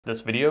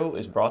This video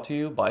is brought to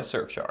you by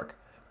Surfshark.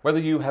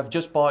 Whether you have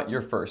just bought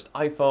your first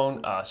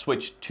iPhone,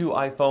 switched to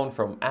iPhone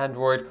from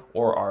Android,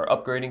 or are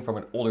upgrading from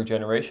an older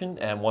generation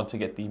and want to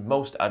get the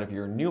most out of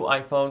your new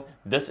iPhone,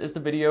 this is the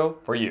video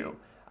for you.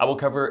 I will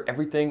cover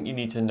everything you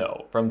need to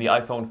know, from the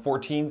iPhone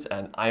 14's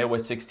and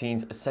iOS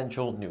 16's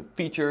essential new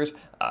features,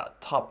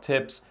 top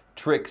tips,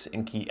 tricks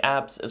and key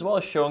apps, as well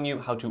as showing you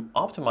how to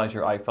optimize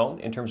your iPhone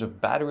in terms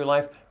of battery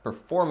life,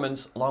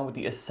 performance, along with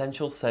the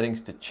essential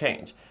settings to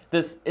change.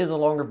 This is a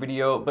longer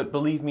video, but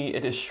believe me,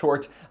 it is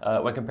short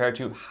when compared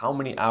to how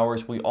many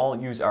hours we all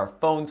use our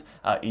phones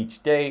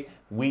each day,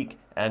 week,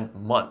 and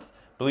month.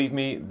 Believe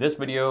me, this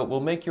video will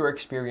make your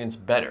experience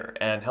better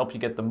and help you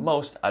get the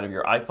most out of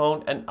your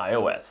iPhone and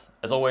iOS.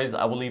 As always,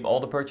 I will leave all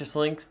the purchase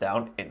links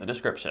down in the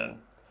description.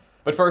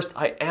 But first,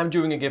 I am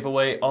doing a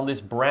giveaway on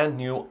this brand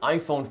new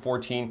iPhone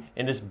 14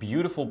 in this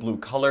beautiful blue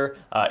color.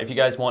 If you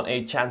guys want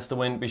a chance to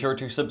win, be sure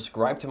to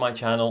subscribe to my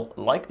channel,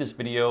 like this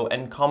video,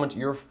 and comment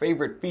your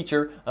favorite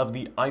feature of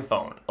the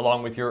iPhone,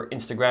 along with your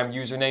Instagram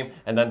username,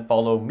 and then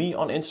follow me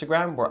on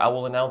Instagram, where I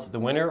will announce the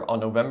winner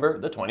on November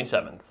the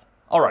 27th.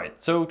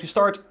 Alright, so to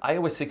start,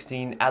 iOS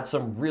 16 adds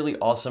some really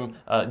awesome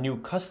new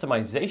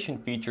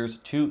customization features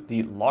to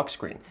the lock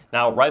screen.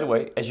 Now, right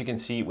away, as you can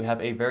see, we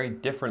have a very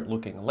different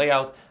looking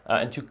layout,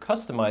 and to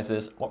customize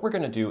this, what we're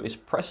going to do is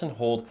press and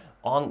hold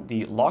on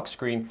the lock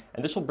screen,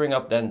 and this will bring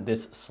up then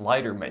this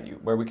slider menu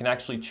where we can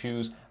actually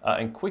choose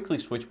and quickly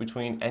switch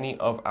between any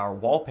of our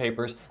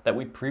wallpapers that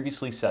we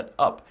previously set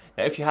up.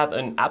 Now, if you have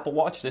an Apple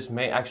Watch, this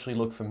may actually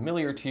look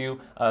familiar to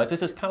you.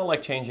 This is kind of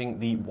like changing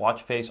the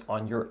watch face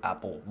on your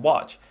Apple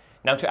Watch.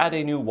 Now, to add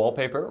a new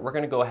wallpaper, we're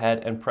going to go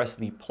ahead and press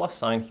the plus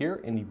sign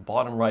here in the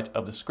bottom right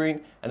of the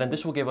screen, and then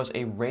this will give us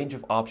a range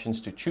of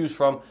options to choose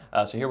from.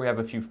 So here we have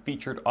a few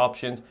featured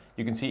options.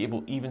 You can see it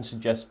will even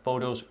suggest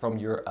photos from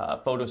your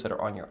photos that are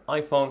on your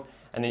iPhone,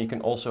 and then you can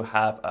also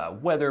have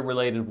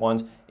weather-related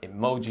ones,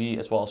 emoji,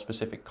 as well as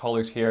specific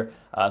colors here.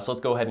 So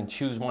let's go ahead and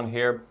choose one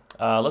here.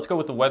 Let's go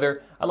with the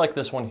weather. I like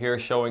this one here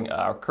showing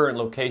our current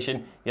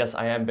location. Yes,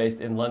 I am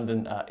based in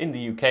London in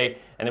the UK,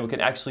 and then we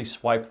can actually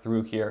swipe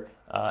through here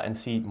and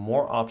see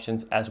more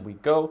options as we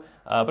go.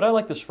 But I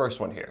like this first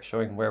one here,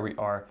 showing where we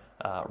are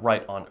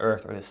right on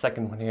Earth, or the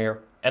second one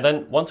here. And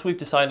then once we've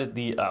decided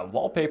the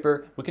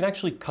wallpaper, we can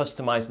actually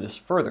customize this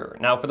further.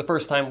 Now, for the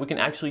first time, we can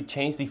actually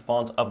change the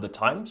font of the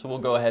time. So we'll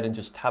go ahead and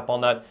just tap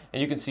on that.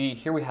 And you can see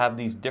here we have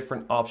these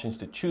different options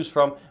to choose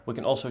from. We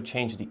can also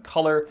change the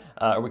color,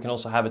 or we can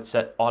also have it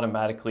set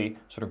automatically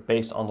sort of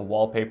based on the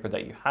wallpaper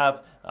that you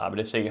have. But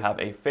if, say, you have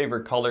a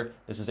favorite color,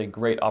 this is a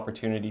great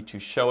opportunity to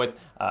show it.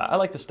 I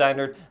like the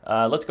standard.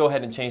 Let's go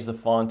ahead and change the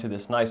font to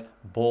this nice,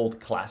 bold,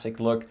 classic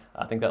look.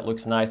 I think that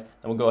looks nice.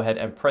 And we'll go ahead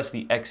and press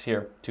the X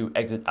here to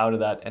exit out of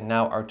that. And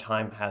now our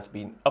time has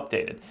been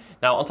updated.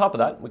 Now, on top of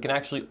that, we can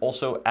actually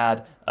also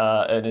add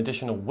an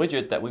additional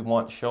widget that we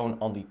want shown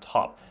on the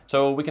top.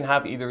 So we can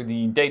have either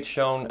the date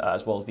shown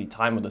as well as the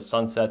time of the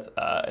sunset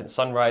and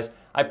sunrise.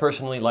 I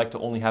personally like to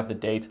only have the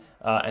date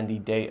and the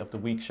day of the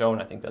week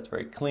shown. I think that's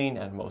very clean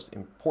and most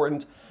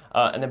important.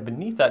 And then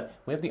beneath that,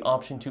 we have the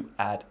option to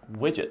add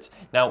widgets.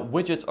 Now,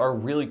 widgets are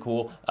really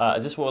cool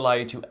as this will allow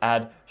you to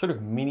add sort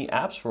of mini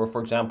apps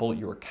for example,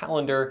 your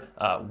calendar,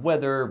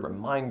 weather,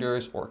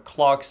 reminders, or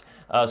clocks.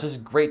 So this is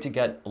great to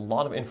get a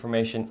lot of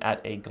information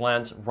at a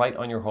glance right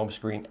on your home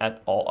screen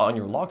on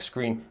your lock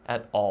screen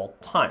at all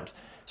times.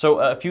 So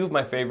a few of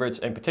my favorites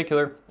in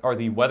particular are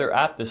the weather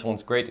app. This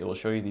one's great. It will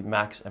show you the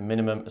max and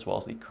minimum as well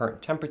as the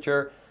current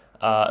temperature.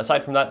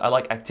 Aside from that, I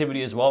like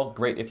activity as well.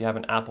 Great if you have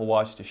an Apple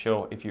Watch to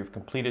show if you've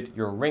completed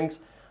your rings.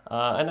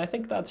 And I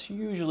think that's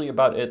usually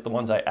about it, the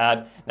ones I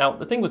add. Now,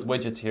 the thing with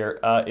widgets here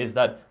is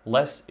that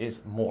less is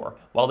more.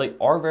 While they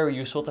are very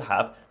useful to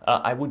have,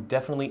 I would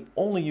definitely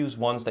only use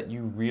ones that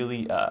you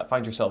really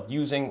find yourself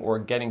using or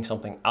getting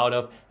something out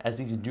of, as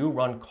these do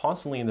run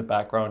constantly in the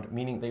background,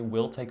 meaning they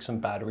will take some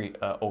battery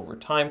over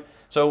time.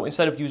 So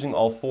instead of using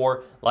all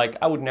four,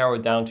 I would narrow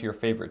it down to your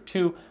favorite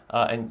two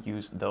and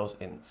use those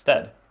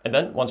instead. And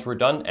then once we're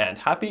done and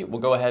happy, we'll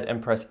go ahead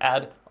and press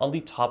add on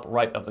the top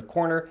right of the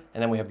corner.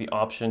 And then we have the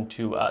option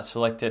to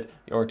select it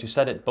or to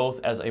set it both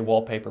as a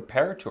wallpaper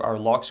pair to our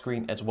lock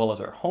screen as well as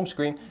our home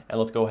screen. And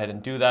let's go ahead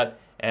and do that.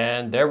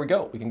 And there we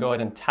go. We can go ahead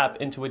and tap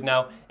into it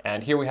now.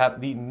 And here we have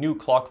the new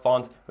clock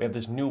font. We have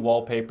this new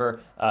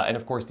wallpaper and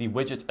of course the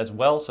widgets as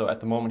well. So at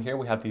the moment here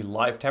we have the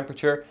live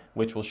temperature,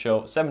 which will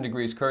show 7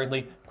 degrees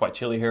currently, quite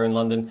chilly here in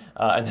London.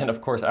 And then of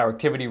course our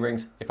activity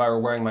rings, if I were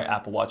wearing my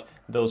Apple Watch,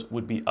 those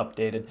would be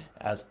updated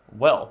as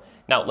well.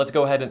 Now let's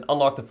go ahead and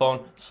unlock the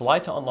phone,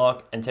 slide to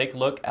unlock, and take a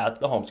look at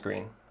the home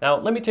screen. Now,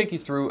 let me take you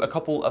through a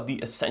couple of the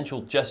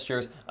essential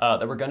gestures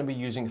that we're going to be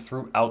using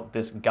throughout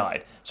this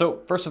guide. So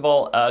first of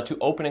all, to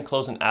open and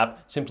close an app,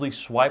 simply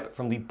swipe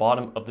from the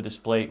bottom of the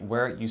display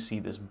where you see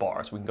this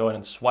bar. So we can go ahead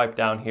and swipe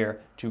down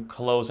here to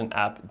close an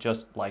app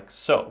just like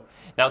so.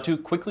 Now, to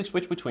quickly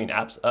switch between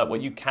apps,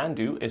 what you can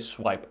do is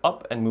swipe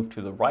up and move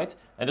to the right,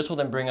 and this will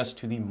then bring us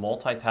to the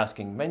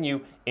multitasking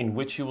menu in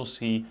which you will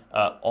see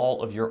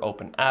all of your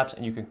open apps,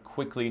 and you can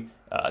quickly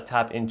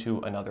tap into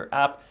another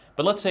app.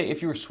 But let's say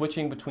if you're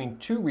switching between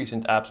two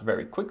recent apps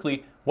very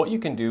quickly, what you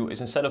can do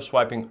is instead of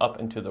swiping up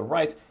and to the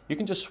right, you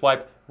can just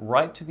swipe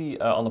right to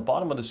the on the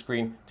bottom of the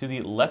screen to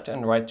the left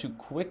and right to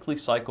quickly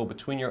cycle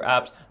between your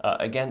apps.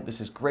 Again, this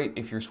is great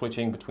if you're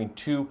switching between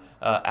two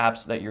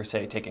apps that you're,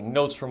 say, taking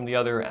notes from the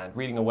other and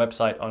reading a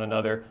website on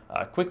another.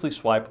 Quickly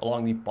swipe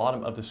along the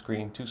bottom of the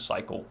screen to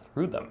cycle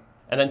through them.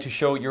 And then to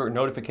show your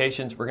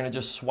notifications, we're going to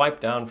just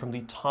swipe down from the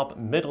top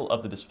middle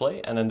of the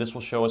display, and then this will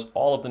show us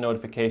all of the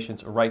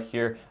notifications right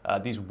here.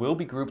 These will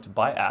be grouped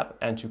by app,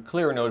 and to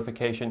clear a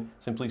notification,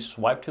 simply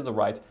swipe to the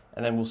right,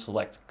 and then we'll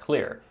select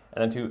clear.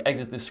 And then to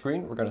exit this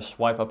screen, we're going to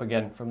swipe up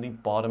again from the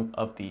bottom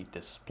of the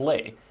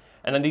display.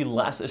 And then the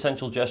last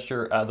essential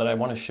gesture that I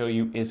want to show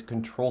you is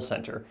Control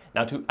Center.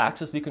 Now to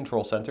access the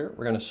Control Center,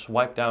 we're going to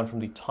swipe down from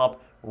the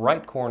top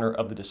right corner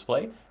of the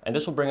display, and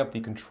this will bring up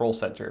the Control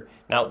Center.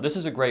 Now this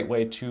is a great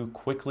way to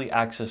quickly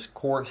access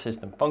core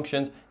system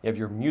functions. You have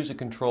your music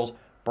controls,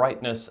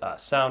 brightness,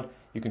 sound.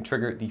 You can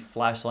trigger the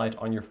flashlight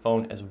on your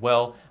phone as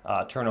well,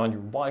 turn on your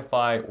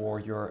Wi-Fi or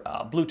your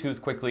Bluetooth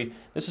quickly.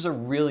 This is a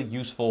really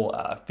useful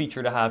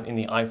feature to have in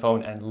the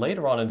iPhone, and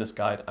later on in this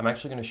guide, I'm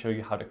actually going to show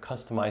you how to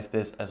customize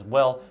this as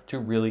well to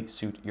really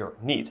suit your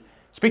needs.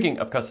 Speaking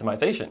of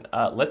customization,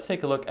 let's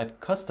take a look at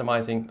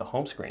customizing the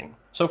home screen.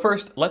 So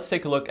first, let's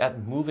take a look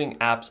at moving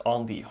apps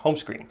on the home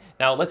screen.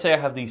 Now, let's say I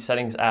have the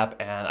settings app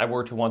and I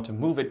were to want to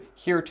move it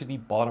here to the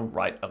bottom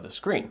right of the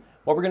screen.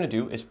 What we're going to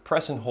do is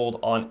press and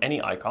hold on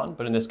any icon,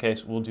 but in this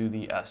case, we'll do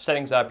the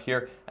settings app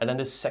here, and then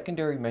this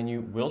secondary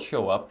menu will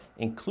show up,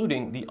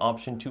 including the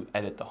option to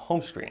edit the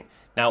home screen.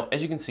 Now,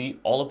 as you can see,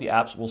 all of the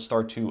apps will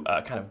start to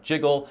kind of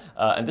jiggle,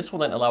 and this will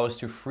then allow us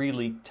to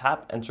freely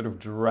tap and sort of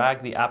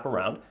drag the app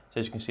around. So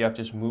as you can see, I've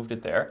just moved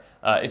it there.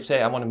 If,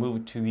 say, I want to move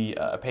it to the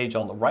page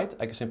on the right,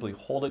 I can simply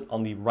hold it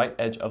on the right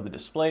edge of the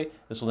display.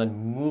 This will then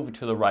move it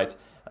to the right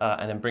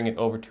and then bring it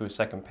over to a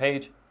second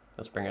page.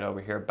 Let's bring it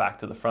over here back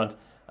to the front.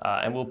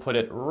 And we'll put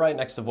it right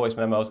next to voice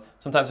memos.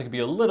 Sometimes it can be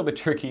a little bit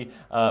tricky,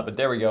 but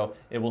there we go.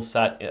 It will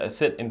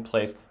sit in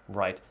place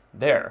right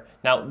there.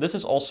 Now, this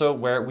is also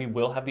where we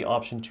will have the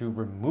option to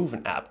remove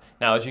an app.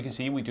 Now, as you can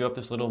see, we do have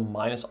this little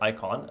minus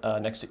icon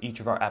next to each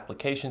of our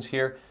applications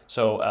here.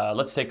 So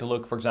let's take a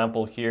look, for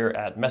example, here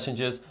at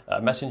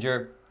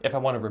Messenger. If I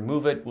want to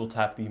remove it, we'll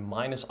tap the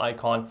minus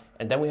icon,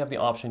 and then we have the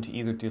option to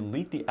either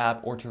delete the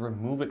app or to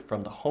remove it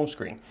from the home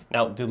screen.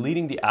 Now,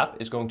 deleting the app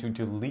is going to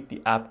delete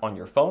the app on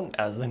your phone,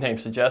 as the name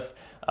suggests.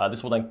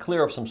 This will then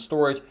clear up some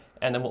storage,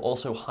 and then we'll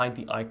also hide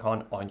the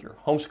icon on your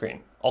home screen.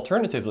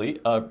 Alternatively,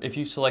 if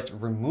you select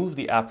remove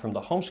the app from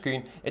the home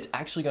screen, it's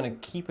actually going to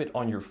keep it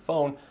on your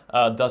phone,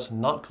 thus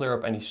not clear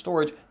up any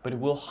storage, but it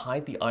will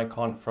hide the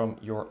icon from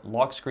your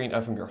lock screen,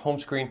 from your home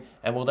screen,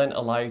 and will then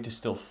allow you to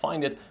still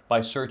find it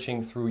by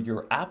searching through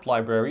your app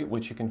library,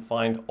 which you can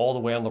find all the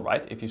way on the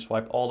right. If you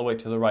swipe all the way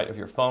to the right of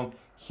your phone,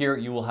 here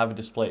you will have a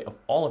display of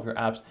all of your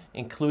apps,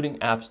 including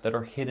apps that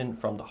are hidden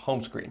from the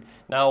home screen.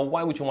 Now,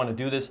 why would you want to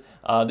do this?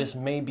 This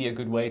may be a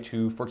good way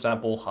to, for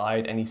example,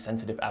 hide any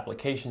sensitive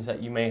applications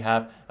that you may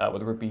have,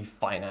 whether it be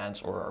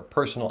finance or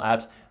personal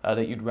apps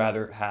that you'd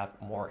rather have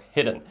more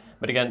hidden.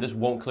 But again, this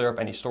won't clear up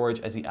any storage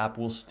as the app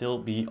will still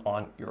be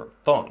on your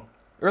phone.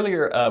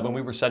 Earlier, when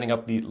we were setting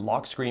up the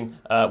lock screen,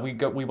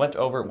 we went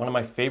over one of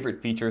my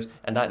favorite features,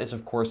 and that is,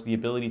 of course, the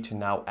ability to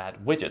now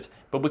add widgets.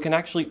 But we can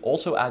actually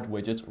also add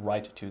widgets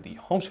right to the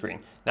home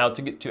screen. Now,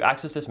 to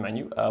access this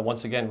menu,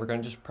 once again, we're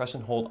going to just press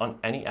and hold on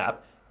any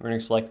app. We're going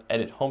to select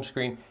Edit Home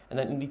Screen, and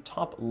then in the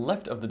top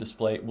left of the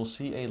display, we'll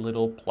see a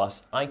little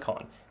plus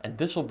icon, and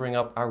this will bring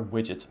up our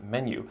widgets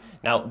menu.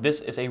 Now,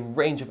 this is a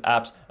range of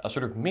apps,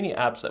 sort of mini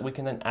apps that we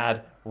can then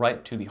add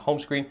right to the home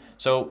screen.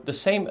 So the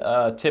same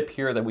tip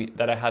here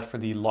that I had for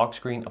the lock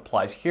screen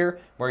applies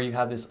here, where you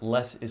have this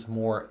less is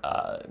more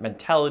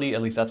mentality.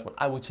 At least that's what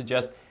I would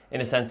suggest,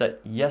 in a sense that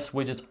yes,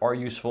 widgets are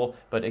useful,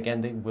 but again,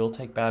 they will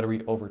take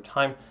battery over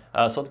time.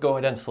 So let's go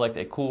ahead and select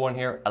a cool one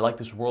here. I like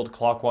this world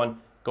clock one.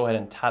 Go ahead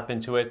and tap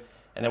into it,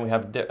 and then we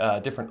have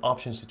different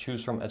options to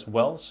choose from as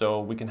well.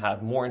 So we can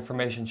have more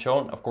information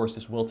shown. Of course,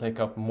 this will take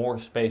up more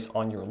space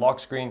on your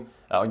lock screen,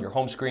 on your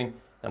home screen.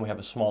 Then we have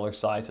a smaller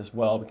size as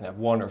well. We can have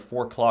 1 or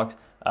 4 clocks.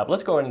 But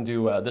let's go ahead and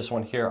do this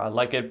one here. I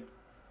like it.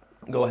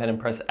 Go ahead and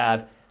press add,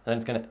 and then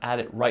it's going to add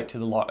it right to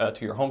the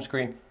to your home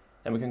screen.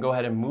 And we can go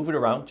ahead and move it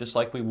around just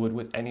like we would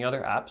with any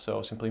other app.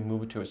 So simply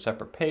move it to a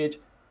separate page,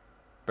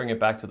 bring it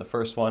back to the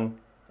first one,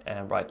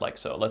 and right like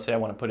so. Let's say I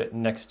want to put it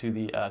next to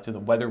the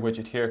weather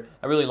widget here.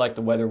 I really like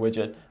the weather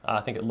widget.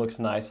 I think it looks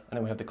nice. And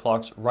then we have the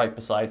clocks right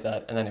besides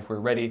that. And then if we're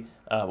ready,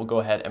 we'll go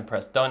ahead and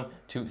press done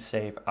to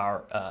save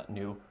our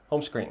new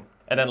home screen.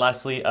 And then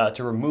lastly,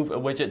 to remove a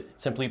widget,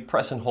 simply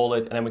press and hold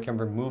it, and then we can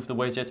remove the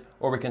widget,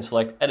 or we can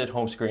select Edit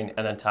Home Screen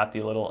and then tap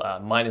the little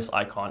minus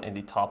icon in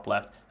the top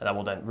left, and that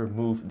will then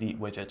remove the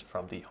widget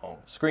from the home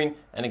screen.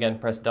 And again,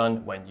 press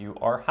done when you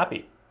are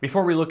happy.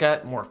 Before we look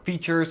at more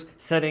features,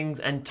 settings,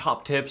 and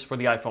top tips for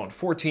the iPhone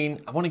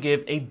 14, I want to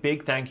give a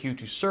big thank you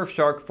to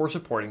Surfshark for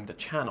supporting the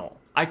channel.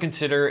 I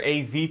consider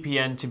a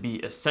VPN to be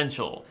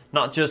essential,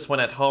 not just when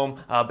at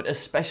home, but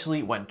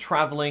especially when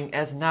traveling,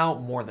 as now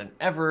more than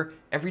ever,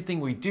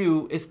 everything we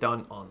do is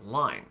done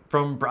online.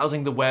 From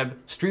browsing the web,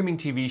 streaming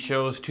TV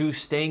shows, to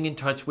staying in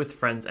touch with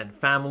friends and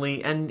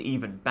family, and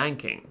even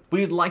banking.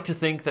 We'd like to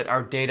think that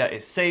our data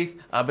is safe,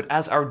 but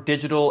as our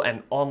digital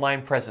and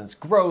online presence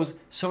grows,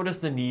 so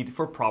does the need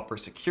for proper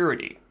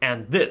security.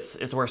 And this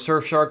is where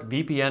Surfshark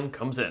VPN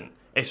comes in.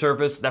 A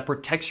service that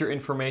protects your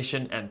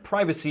information and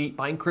privacy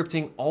by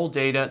encrypting all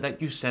data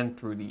that you send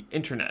through the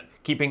internet,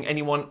 keeping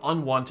anyone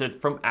unwanted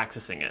from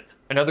accessing it.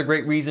 Another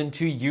great reason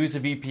to use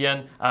a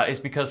VPN is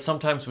because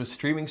sometimes with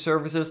streaming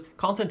services,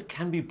 content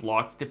can be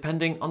blocked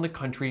depending on the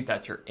country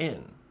that you're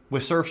in.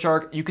 With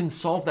Surfshark, you can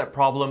solve that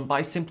problem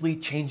by simply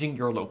changing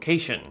your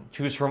location.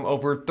 Choose from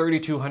over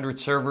 3,200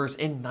 servers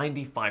in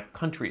 95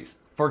 countries.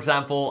 For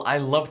example, I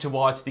love to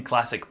watch the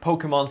classic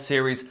Pokemon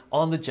series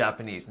on the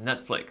Japanese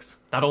Netflix.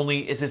 Not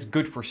only is this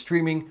good for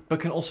streaming, but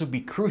can also be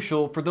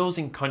crucial for those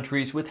in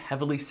countries with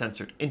heavily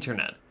censored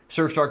internet.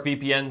 Surfshark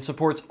VPN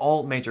supports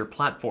all major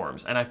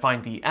platforms, and I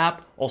find the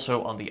app,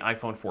 also on the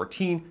iPhone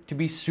 14, to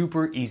be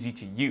super easy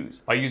to use.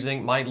 By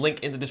using my link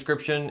in the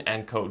description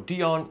and code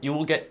Dion, you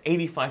will get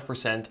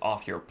 85%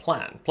 off your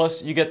plan.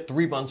 Plus, you get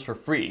 3 months for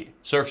free.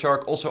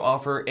 Surfshark also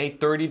offer a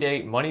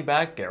 30-day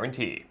money-back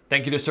guarantee.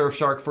 Thank you to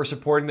Surfshark for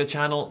supporting the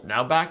channel.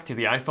 Now back to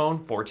the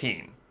iPhone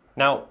 14.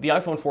 Now, the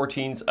iPhone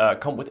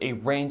 14s come with a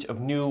range of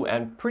new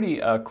and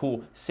pretty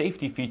cool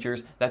safety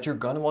features that you're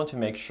going to want to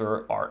make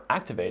sure are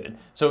activated.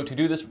 So to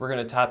do this, we're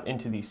going to tap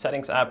into the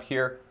Settings app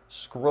here,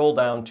 scroll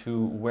down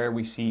to where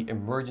we see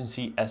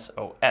Emergency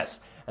SOS.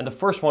 And the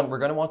first one we're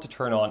going to want to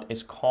turn on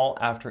is Call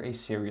After a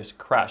Serious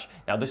Crash.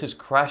 Now, this is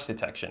crash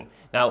detection.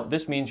 Now,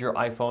 this means your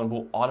iPhone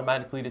will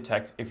automatically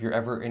detect if you're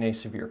ever in a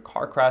severe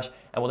car crash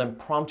and will then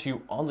prompt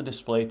you on the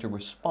display to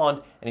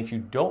respond. And if you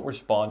don't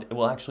respond, it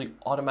will actually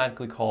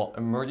automatically call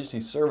emergency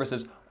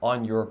services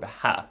on your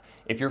behalf.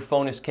 If your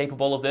phone is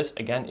capable of this,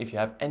 again, if you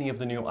have any of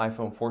the new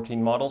iPhone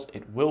 14 models,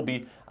 it will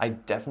be. I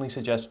definitely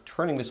suggest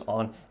turning this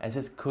on, as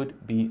this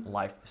could be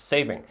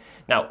life-saving.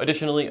 Now,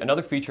 additionally,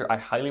 another feature I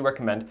highly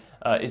recommend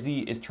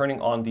is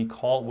turning on the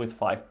call with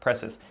 5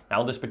 presses. Now,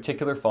 on this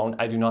particular phone,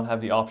 I do not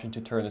have the option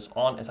to turn this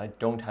on as I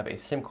don't have a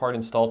SIM card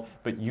installed,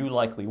 but you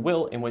likely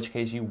will, in which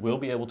case you will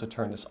be able to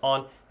turn this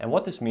on. And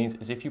what this means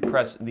is if you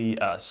press the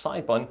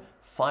side button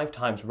 5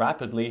 times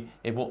rapidly,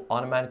 it will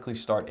automatically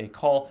start a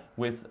call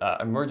with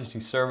emergency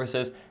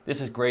services.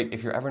 This is great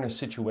if you're ever in a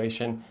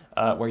situation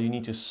where you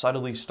need to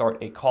subtly start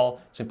a call.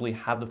 Simply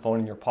have the phone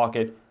in your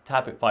pocket,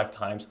 tap it 5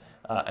 times,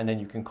 and then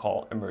you can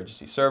call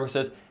emergency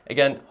services.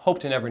 Again, hope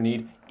to never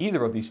need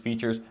either of these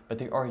features, but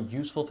they are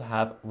useful to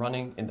have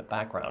running in the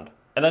background.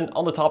 And then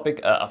on the topic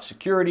of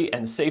security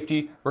and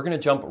safety, we're going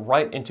to jump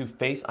right into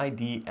Face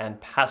ID and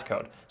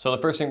passcode. So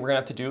the first thing we're going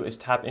to have to do is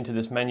tap into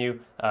this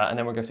menu, and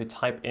then we're going to have to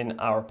type in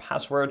our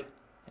password.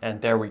 And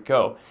there we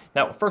go.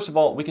 Now, first of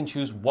all, we can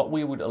choose what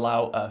we would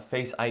allow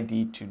Face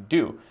ID to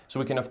do. So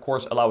we can, of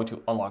course, allow it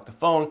to unlock the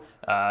phone,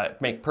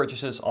 make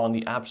purchases on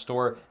the App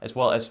Store, as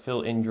well as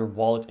fill in your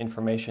wallet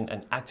information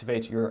and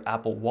activate your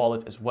Apple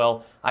Wallet as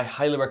well. I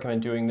highly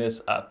recommend doing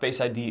this. Face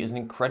ID is an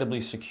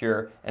incredibly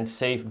secure and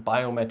safe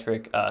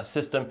biometric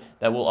system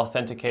that will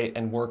authenticate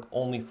and work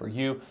only for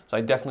you. So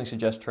I definitely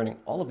suggest turning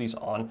all of these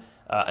on.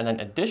 And then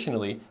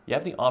additionally, you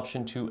have the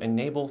option to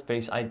enable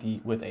Face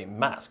ID with a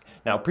mask.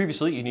 Now,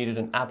 previously you needed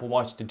an Apple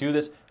Watch to do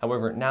this.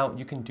 However, now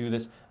you can do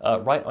this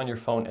right on your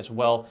phone as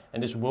well.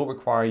 And this will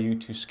require you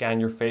to scan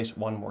your face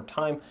one more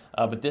time.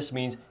 But this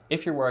means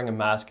if you're wearing a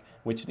mask,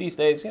 which these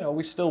days,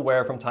 we still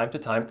wear from time to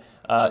time,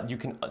 you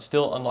can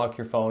still unlock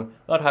your phone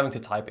without having to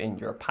type in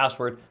your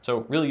password.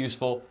 So really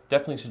useful.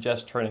 Definitely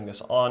suggest turning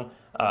this on.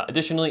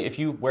 Additionally, if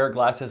you wear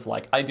glasses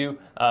like I do,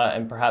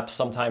 and perhaps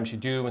sometimes you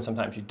do and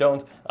sometimes you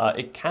don't,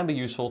 it can be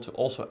useful to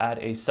also add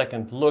a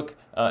second look,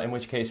 in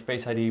which case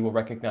Face ID will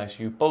recognize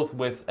you both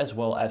with as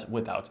well as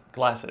without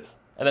glasses.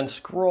 And then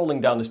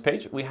scrolling down this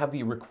page, we have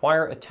the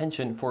require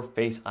attention for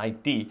Face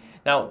ID.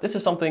 Now, this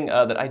is something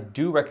that I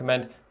do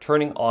recommend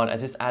turning on,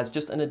 as this adds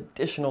just an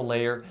additional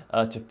layer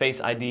to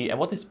Face ID. And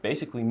what this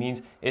basically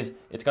means is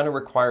it's going to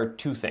require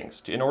 2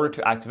 things. In order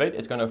to activate,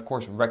 it's going to, of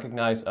course,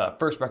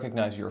 first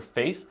recognize your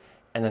face.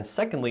 And then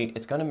secondly,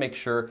 it's going to make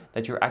sure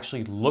that you're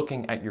actually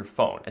looking at your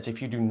phone. As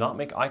if you do not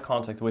make eye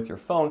contact with your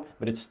phone,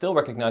 but it still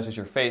recognizes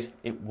your face,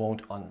 it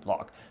won't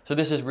unlock. So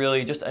this is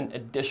really just an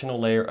additional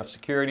layer of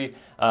security.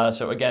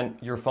 So again,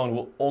 your phone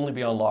will only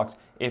be unlocked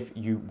if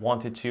you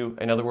want it to.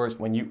 In other words,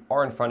 when you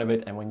are in front of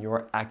it and when you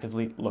are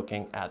actively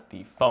looking at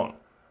the phone.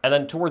 And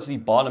then towards the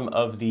bottom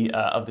of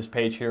this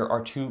page here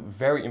are 2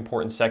 very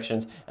important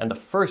sections. And the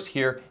first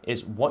here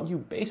is what you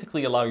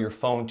basically allow your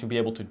phone to be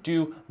able to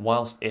do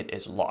whilst it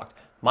is locked.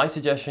 my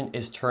suggestion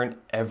is turn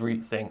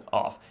everything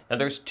off. Now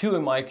there's two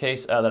in my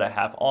case that I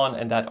have on,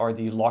 and that are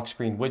the lock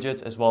screen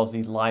widgets as well as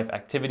the live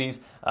activities.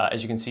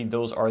 As you can see,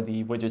 those are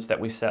the widgets that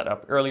we set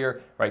up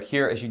earlier right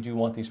here, as you do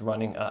want these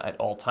running at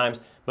all times.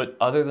 But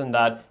other than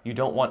that, you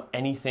don't want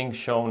anything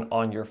shown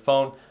on your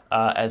phone.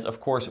 As of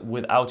course,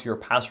 without your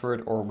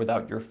password or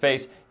without your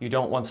face, you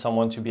don't want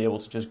someone to be able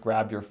to just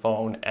grab your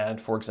phone and,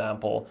 for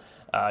example,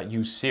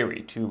 use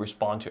Siri to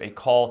respond to a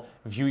call,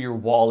 view your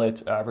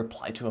wallet,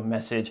 reply to a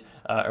message,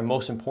 or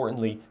most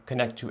importantly,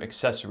 connect to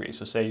accessories.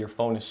 So say your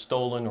phone is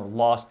stolen or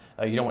lost,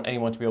 you don't want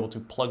anyone to be able to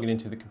plug it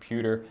into the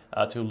computer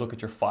to look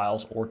at your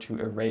files or to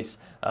erase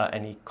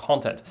any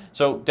content.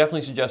 So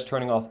definitely suggest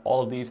turning off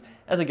all of these,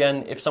 as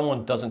again, if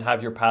someone doesn't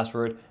have your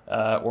password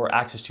or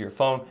access to your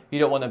phone, you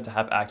don't want them to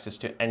have access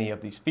to any of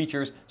these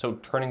features, so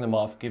turning them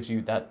off gives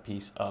you that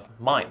peace of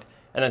mind.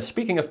 And then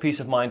speaking of peace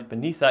of mind,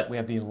 beneath that we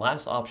have the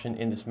last option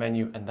in this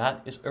menu, and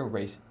that is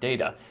erase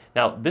data.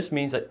 Now this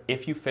means that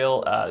if you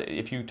fail,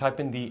 if you type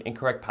in the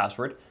incorrect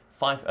password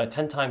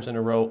 10 times in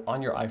a row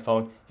on your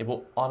iPhone, it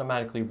will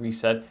automatically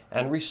reset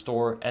and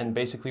restore and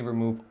basically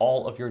remove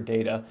all of your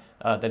data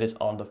that is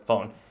on the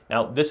phone.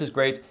 Now this is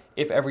great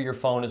if ever your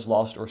phone is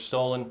lost or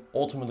stolen.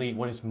 Ultimately,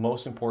 what is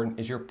most important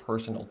is your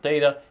personal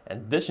data,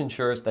 and this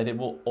ensures that it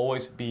will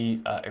always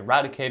be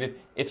eradicated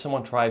if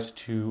someone tries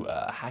to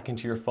hack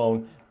into your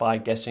phone by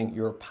guessing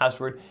your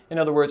password. In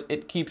other words,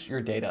 it keeps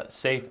your data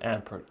safe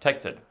and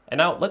protected. And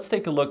now let's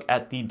take a look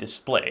at the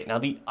display. Now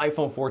the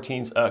iPhone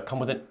 14s come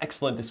with an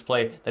excellent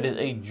display that is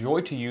a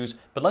joy to use,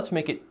 but let's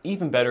make it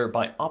even better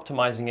by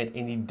optimizing it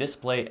in the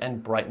display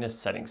and brightness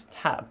settings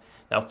tab.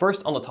 Now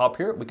first on the top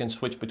here, we can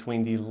switch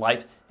between the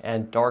light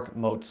and dark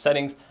mode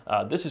settings.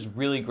 This is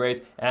really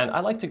great, and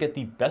I like to get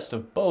the best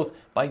of both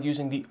by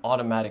using the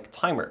automatic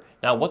timer.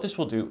 Now what this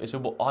will do is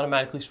it will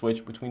automatically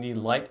switch between the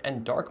light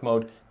and dark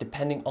mode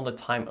depending on the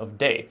time of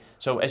day.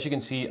 So as you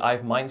can see, I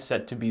have mine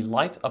set to be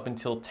light up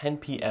until 10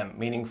 p.m.,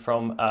 meaning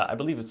from I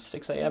believe it's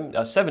 7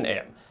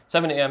 a.m.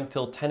 7 a.m.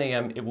 till 10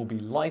 a.m. it will be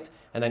light,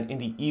 and then in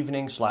the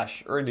evening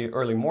 /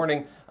 early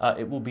morning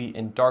it will be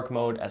in dark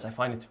mode, as I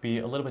find it to be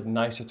a little bit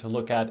nicer to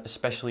look at,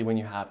 especially when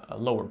you have a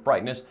lower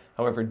brightness.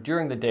 However,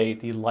 during the day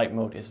the light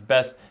mode is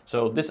best,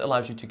 so this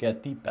allows you to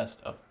get the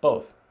best of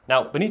both.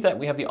 Now beneath that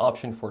we have the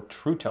option for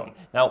True Tone.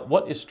 Now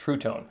what is True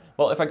Tone?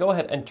 Well, if I go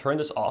ahead and turn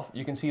this off,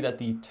 you can see that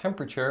the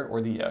temperature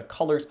or the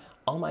colors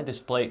on my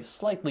display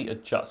slightly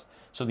adjust.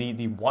 So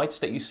the whites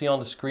that you see on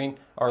the screen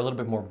are a little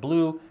bit more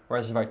blue,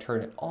 whereas if I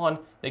turn it on,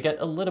 they get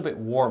a little bit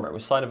warmer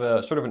with sort of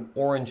an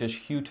orangish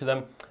hue to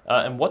them.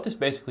 And what this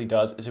basically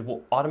does is it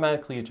will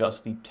automatically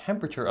adjust the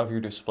temperature of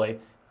your display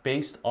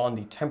based on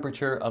the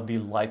temperature of the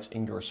lights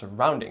in your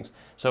surroundings.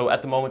 So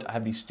at the moment I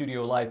have these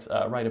studio lights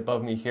right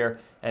above me here,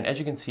 and as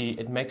you can see,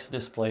 it makes the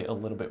display a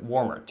little bit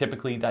warmer.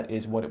 Typically that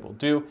is what it will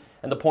do,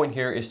 and the point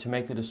here is to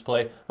make the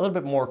display a little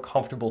bit more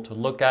comfortable to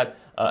look at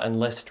and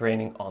less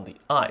straining on the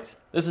eyes.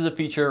 This is a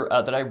feature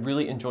that I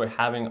really enjoy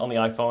having on the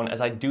iPhone,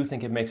 as I do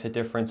think it makes a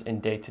difference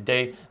in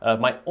day-to-day.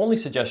 My only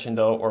suggestion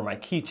though, or my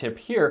key tip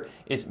here,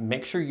 is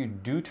make sure you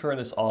do turn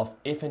this off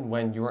if and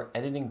when you're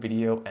editing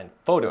video and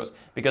photos,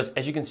 because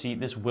as you can see,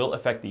 this will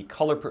affect the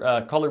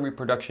color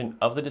reproduction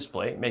of the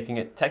display, making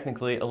it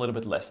technically a little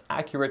bit less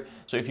accurate.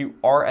 So if you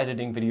are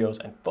editing videos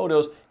and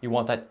photos, you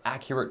want that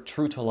accurate,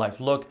 true to life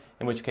look,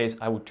 in which case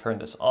I would turn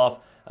this off.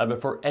 But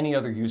for any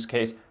other use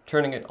case,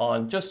 turning it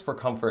on just for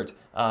comfort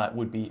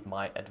would be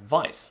my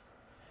advice.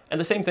 And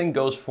the same thing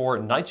goes for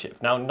night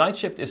shift. Now night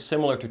shift is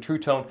similar to True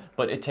Tone,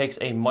 but it takes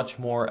a much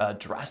more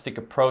drastic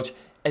approach.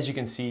 As you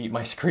can see,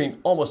 my screen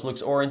almost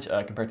looks orange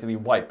compared to the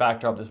white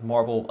backdrop, this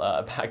marble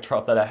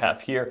backdrop that I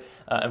have here.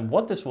 And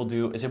what this will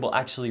do is it will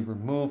actually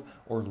remove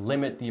or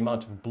limit the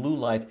amount of blue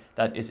light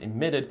that is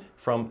emitted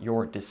from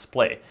your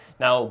display.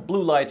 Now,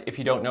 blue light, if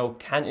you don't know,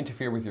 can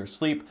interfere with your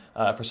sleep.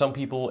 For some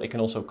people, it can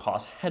also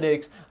cause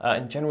headaches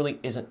and generally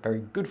isn't very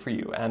good for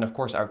you. And of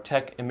course, our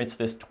tech emits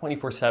this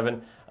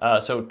 24/7.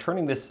 So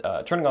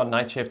turning on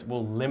night shift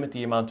will limit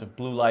the amount of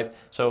blue light.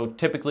 So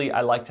typically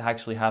I like to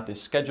actually have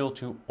this scheduled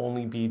to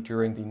only be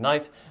during the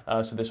night.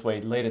 So this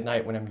way, late at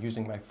night when I'm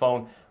using my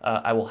phone,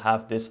 I will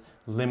have this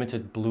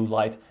limited blue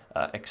light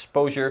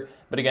exposure.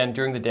 But again,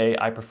 during the day,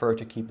 I prefer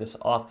to keep this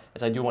off,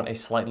 as I do want a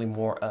slightly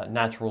more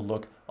natural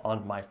look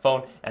on my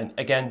phone. And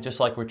again, just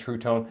like with True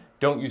Tone,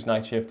 don't use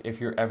night shift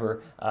if you're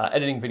ever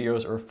editing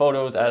videos or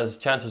photos, as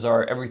chances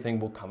are everything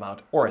will come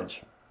out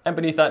orange. And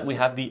beneath that, we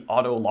have the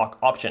auto lock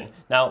option.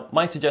 Now,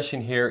 my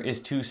suggestion here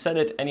is to set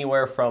it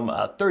anywhere from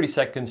 30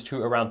 seconds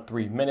to around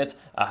 3 minutes.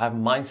 I have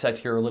mine set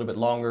here a little bit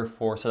longer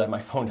so that my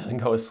phone doesn't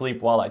go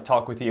asleep while I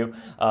talk with you.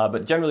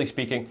 But generally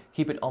speaking,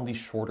 keep it on the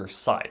shorter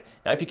side.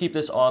 Now, if you keep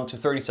this on to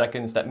 30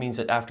 seconds, that means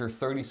that after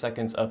 30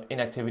 seconds of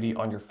inactivity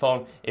on your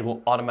phone, it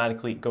will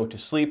automatically go to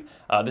sleep.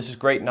 This is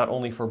great not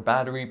only for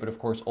battery, but of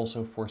course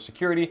also for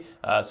security.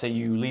 Say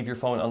you leave your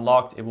phone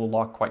unlocked, it will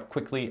lock quite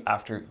quickly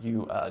after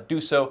you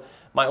do so.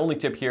 My only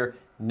tip here,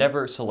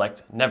 never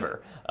select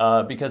never,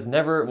 because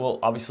never will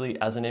obviously,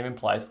 as the name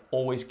implies,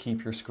 always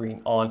keep your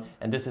screen on,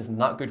 and this is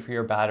not good for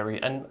your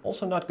battery and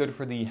also not good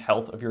for the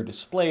health of your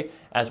display.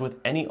 As with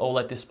any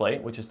OLED display,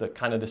 which is the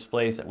kind of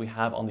displays that we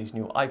have on these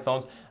new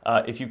iPhones,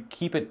 if you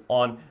keep it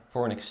on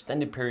for an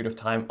extended period of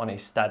time on a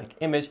static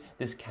image,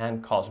 this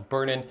can cause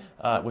burn-in,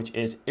 which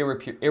is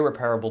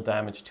irreparable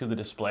damage to the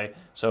display.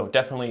 So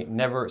definitely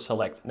never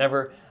select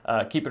never.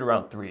 Keep it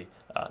around 3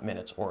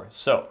 minutes or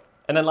so.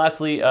 And then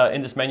lastly,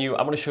 in this menu,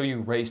 I'm going to show you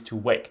raise to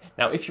wake.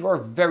 Now, if you are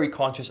very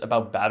conscious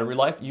about battery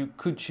life, you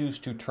could choose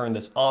to turn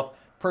this off.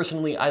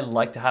 Personally, I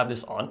like to have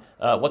this on.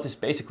 What this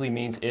basically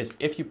means is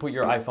if you put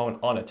your iPhone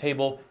on a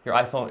table, your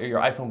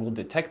iPhone will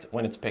detect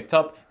when it's picked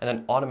up and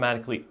then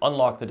automatically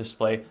unlock the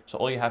display. So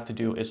all you have to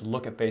do is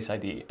look at Face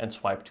ID and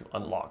swipe to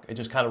unlock. It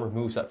just kind of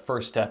removes that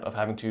first step of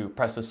having to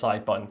press the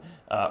side button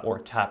or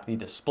tap the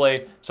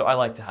display. So I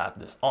like to have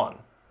this on.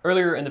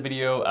 Earlier in the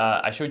video,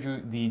 I showed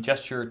you the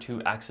gesture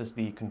to access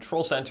the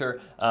control center,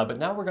 but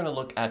now we're going to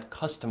look at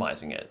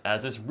customizing it,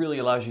 as this really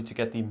allows you to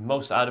get the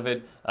most out of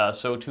it.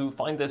 So to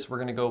find this, we're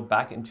going to go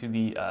back into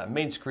the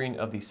main screen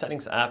of the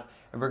settings app,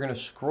 and we're going to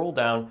scroll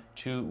down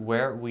to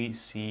where we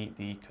see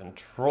the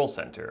control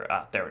center.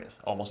 There it is.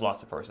 Almost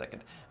lost it for a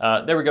second.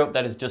 There we go.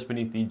 That is just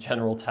beneath the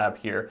general tab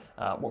here.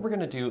 What we're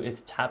going to do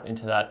is tap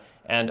into that.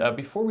 And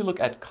before we look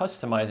at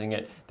customizing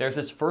it, there's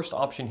this first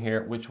option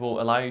here, which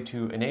will allow you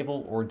to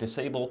enable or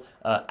disable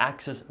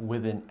access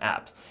within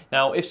apps.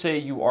 Now, if say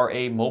you are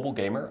a mobile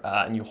gamer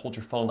and you hold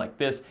your phone like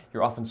this,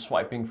 you're often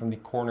swiping from the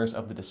corners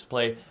of the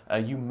display.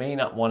 You may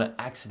not want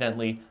to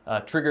accidentally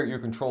trigger your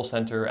control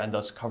center and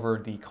thus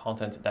cover the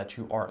content that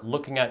you are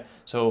looking at.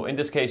 So in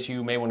this case,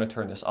 you may want to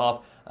turn this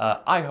off.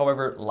 I,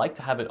 however, like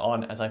to have it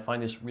on, as I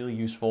find this really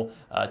useful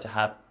to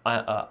have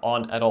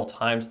on at all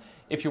times.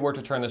 If you were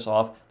to turn this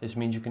off, this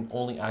means you can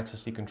only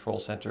access the control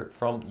center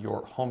from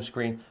your home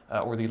screen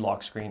or the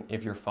lock screen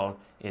if your phone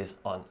is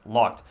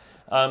unlocked.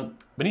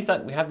 Beneath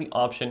that, we have the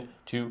option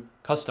to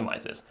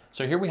customize this.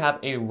 So here we have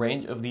a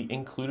range of the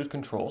included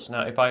controls.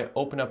 Now, if I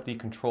open up the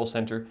control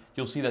center,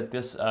 you'll see that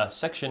this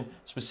section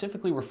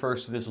specifically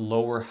refers to this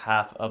lower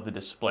half of the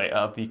display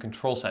of the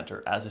control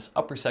center, as this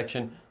upper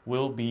section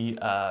will be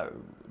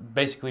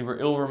basically,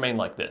 it will remain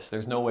like this.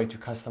 There's no way to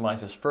customize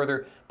this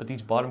further, but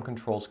these bottom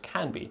controls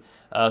can be.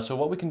 So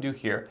what we can do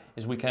here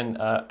is we can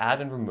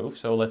add and remove.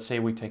 So let's say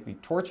we take the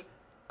torch,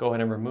 go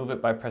ahead and remove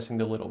it by pressing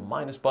the little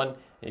minus button.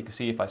 And you can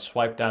see if I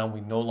swipe down,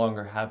 we no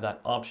longer have that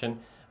option.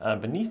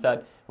 Beneath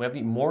that, we have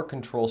the more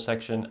control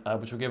section,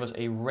 which will give us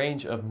a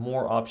range of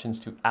more options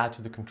to add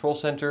to the control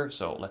center.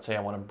 So let's say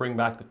I want to bring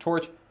back the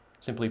torch,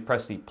 simply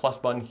press the plus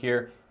button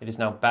here. It is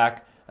now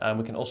back.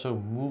 We can also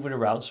move it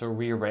around, so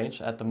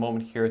rearrange. At the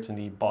moment here, it's in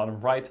the bottom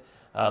right.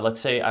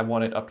 Let's say I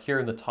want it up here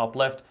in the top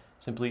left.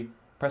 Simply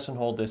press and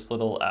hold this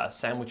little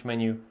sandwich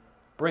menu,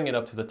 bring it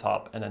up to the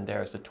top, and then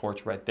there's the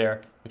torch right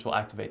there, which will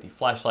activate the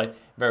flashlight.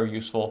 Very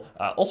useful.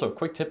 Also, a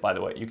quick tip, by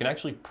the way, you can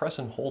actually press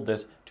and hold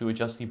this to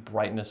adjust the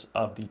brightness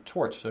of the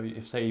torch. So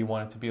if, say, you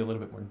want it to be a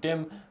little bit more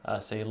dim,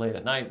 say late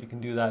at night, you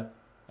can do that,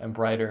 and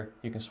brighter,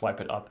 you can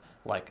swipe it up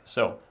like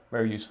so.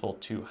 Very useful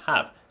to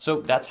have.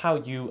 So that's how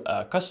you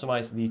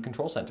customize the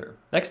control center.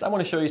 Next, I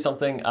want to show you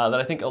something that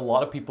I think a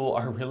lot of people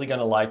are really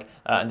going to like,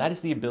 and that is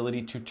the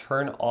ability to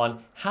turn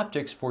on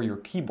haptics for your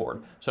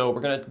keyboard. So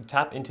we're going to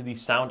tap into the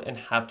sound and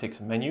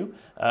haptics menu,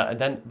 and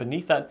then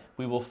beneath that,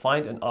 we will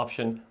find an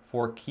option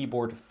for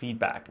keyboard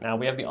feedback. Now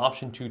we have the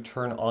option to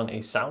turn on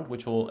a sound,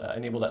 which will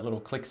enable that little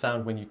click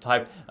sound when you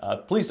type.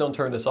 Please don't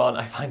turn this on.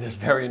 I find this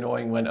very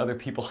annoying when other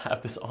people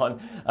have this on,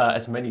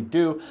 as many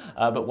do.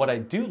 But what I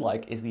do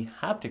like is the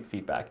haptic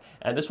feedback,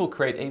 and this will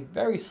create a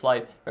very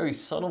slight, very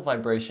subtle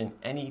vibration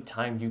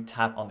anytime you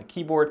tap on the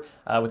keyboard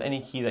with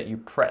any key that you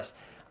press.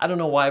 I don't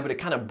know why, but it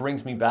kind of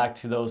brings me back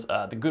to those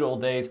the good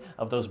old days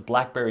of those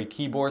BlackBerry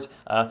keyboards.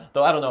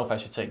 Though I don't know if I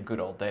should say good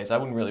old days. I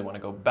wouldn't really want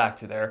to go back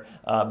to there.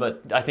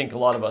 But I think a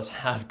lot of us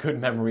have good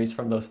memories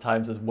from those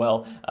times as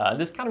well.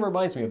 This kind of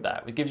reminds me of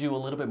that. It gives you a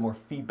little bit more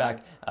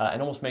feedback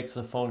and almost makes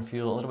the phone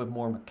feel a little bit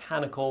more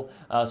mechanical.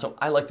 So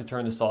I like to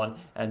turn this on,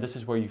 and this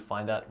is where you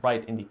find that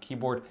right in the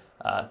keyboard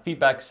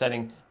feedback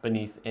setting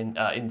beneath in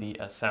the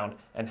sound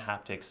and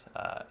haptics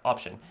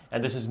option.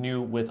 And this is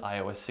new with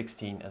iOS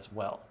 16 as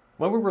well.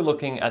 When we were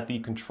looking at the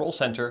control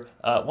center,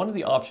 one of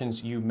the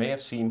options you may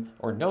have seen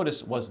or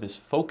noticed was this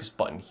focus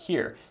button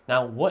here.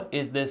 Now, what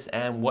is this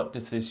and what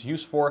does this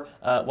use for?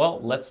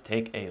 Well, let's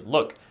take a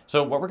look.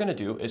 So what we're going to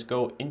do is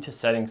go into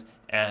settings,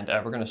 and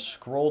we're going to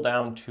scroll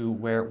down to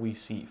where we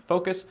see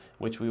focus,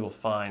 which we will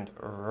find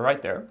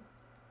right there.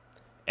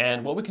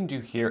 And what we can do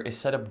here is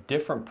set up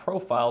different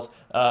profiles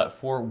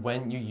for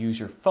when you use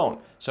your phone.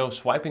 So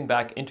swiping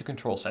back into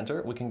Control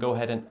Center, we can go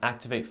ahead and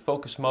activate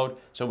focus mode.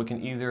 So we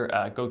can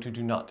either go to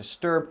Do Not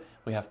Disturb.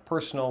 We have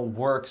personal,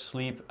 work,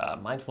 sleep,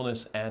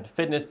 mindfulness, and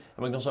fitness.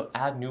 And we can also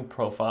add new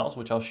profiles,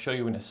 which I'll show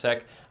you in a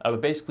sec. But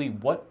basically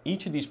what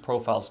each of these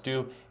profiles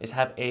do is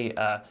have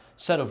a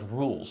set of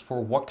rules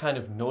for what kind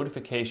of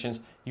notifications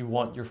you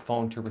want your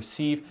phone to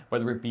receive,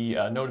 whether it be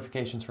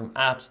notifications from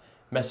apps,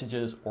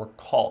 messages, or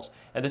calls.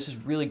 And this is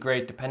really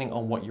great depending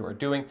on what you are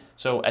doing.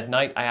 So at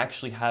night, I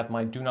actually have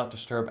my Do Not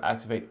Disturb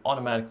activate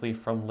automatically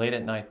from late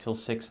at night till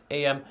 6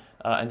 a.m.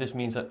 And this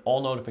means that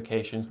all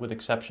notifications, with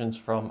exceptions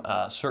from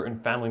certain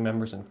family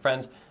members and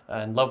friends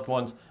and loved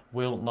ones,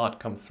 will not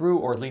come through,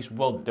 or at least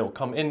they'll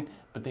come in,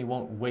 but they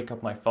won't wake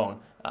up my phone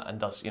and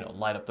thus,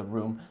 light up the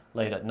room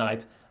late at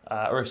night.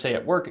 Or if, say,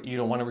 at work, you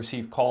don't want to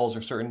receive calls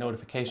or certain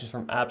notifications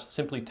from apps,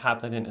 simply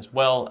tap that in as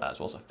well as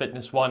a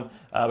fitness one.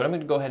 But I'm going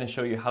to go ahead and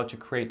show you how to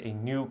create a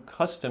new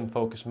custom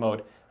focus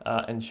mode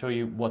and show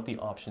you what the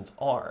options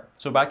are.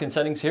 So back in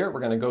settings here, we're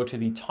going to go to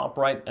the top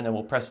right, and then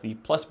we'll press the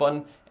plus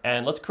button,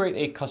 and let's create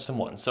a custom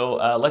one. So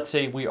let's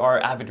say we are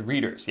avid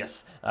readers.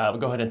 Yes, we'll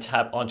go ahead and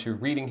tap onto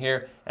reading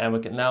here, and we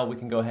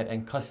can go ahead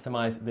and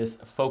customize this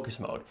focus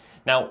mode.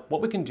 Now,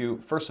 what we can do,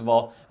 first of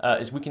all,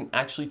 is we can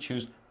actually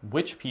choose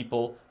which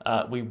people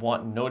we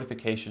want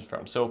notifications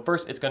from. So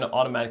first, it's going to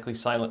automatically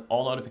silence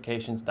all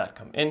notifications that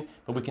come in,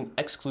 but we can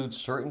exclude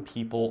certain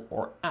people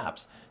or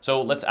apps.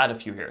 So let's add a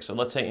few here. So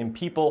let's say in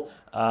people,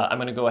 I'm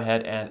going to go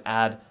ahead and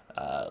add,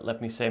 let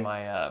me say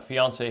my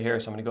fiance here.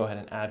 So I'm going to go ahead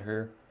and add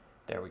her.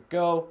 There we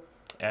go.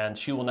 And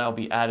she will now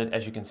be added,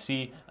 as you can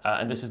see,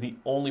 and this is the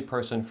only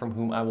person from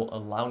whom I will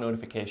allow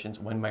notifications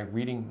when my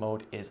reading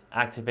mode is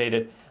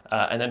activated.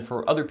 And then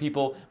for other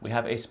people, we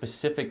have a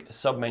specific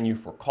submenu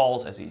for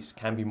calls, as these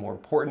can be more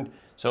important.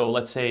 So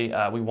let's say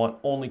we want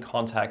only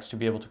contacts to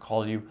be able to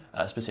call you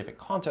a specific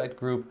contact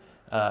group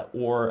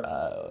or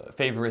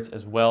favorites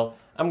as well.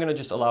 I'm going to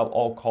just allow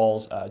all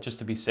calls just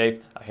to be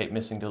safe. I hate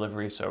missing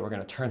deliveries, so we're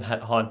going to turn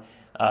that on.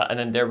 And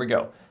then there we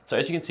go. So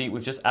as you can see,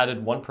 we've just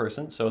added one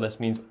person. So this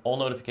means all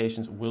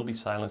notifications will be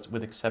silenced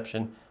with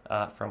exception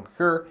from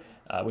her,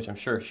 which I'm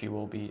sure she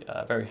will be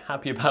very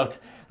happy about.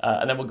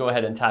 And then we'll go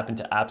ahead and tap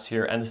into apps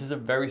here. And this is a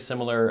very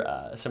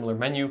similar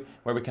menu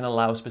where we can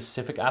allow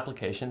specific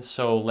applications.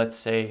 So let's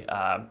say,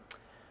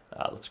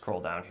 let's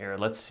scroll down here.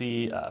 Let's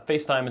see,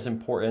 FaceTime is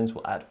important.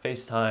 We'll add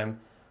FaceTime,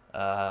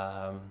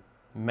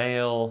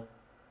 mail,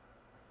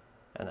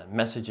 and then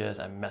messages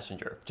and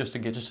messenger. Just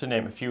to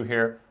name a few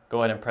here.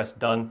 Go ahead and press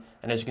done,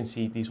 and as you can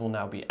see, these will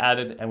now be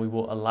added, and we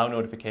will allow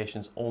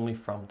notifications only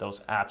from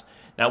those apps.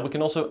 Now we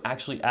can also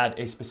actually add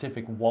a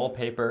specific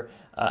wallpaper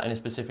and a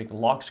specific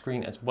lock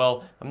screen as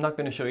well. I'm not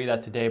going to show you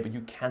that today, but you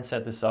can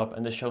set this up,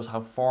 and this shows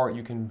how far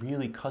you can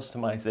really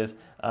customize this,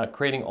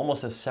 creating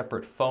almost a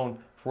separate phone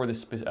for this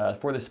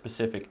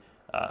specific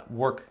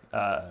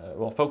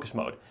focus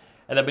mode.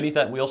 And then beneath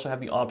that, we also have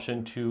the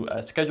option to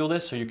schedule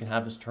this, so you can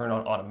have this turn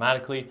on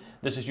automatically.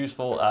 This is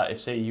useful if,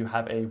 say, you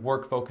have a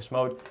work focus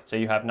mode, say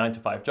you have 9 to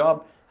 5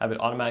 job, have it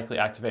automatically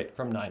activate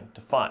from 9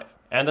 to 5.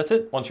 And that's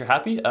it. Once you're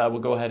happy, we'll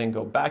go ahead and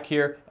go back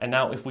here. And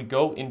now if we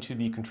go into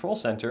the control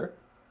center,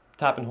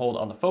 tap and hold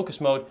on the focus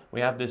mode,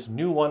 we have this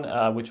new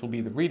one, which will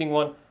be the reading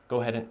one. Go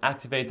ahead and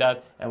activate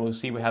that, and we'll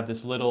see we have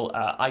this little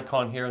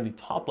icon here in the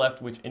top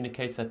left, which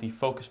indicates that the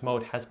focus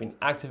mode has been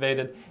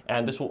activated,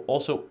 and this will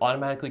also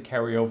automatically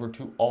carry over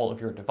to all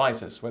of your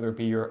devices, whether it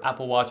be your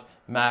Apple Watch,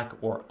 Mac,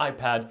 or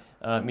iPad,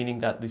 meaning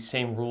that the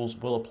same rules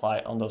will apply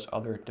on those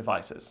other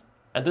devices.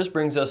 And this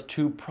brings us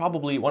to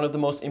probably one of the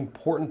most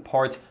important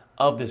parts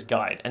of this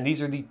guide, and these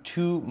are the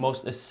two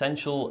most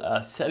essential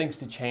settings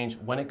to change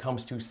when it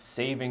comes to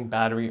saving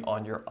battery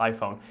on your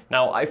iPhone.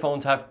 Now,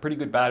 iPhones have pretty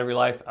good battery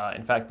life.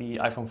 In fact, the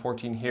iPhone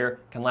 14 here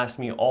can last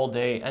me all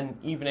day and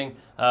evening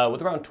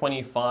with around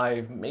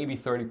 25, maybe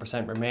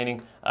 30%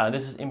 remaining.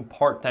 This is in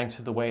part thanks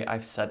to the way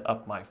I've set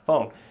up my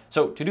phone.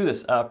 So to do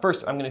this,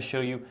 first I'm going to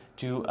show you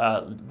to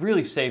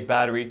really save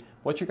battery.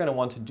 What you're going to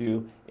want to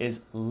do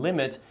is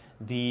limit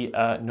the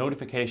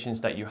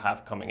notifications that you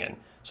have coming in.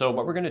 So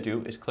what we're going to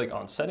do is click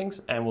on settings,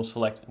 and we'll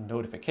select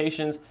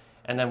notifications,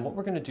 and then what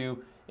we're going to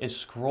do is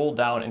scroll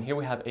down, and here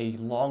we have a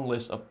long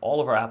list of all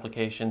of our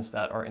applications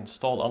that are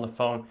installed on the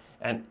phone,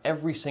 and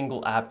every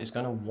single app is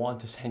going to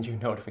want to send you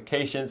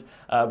notifications,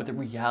 but the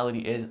reality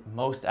is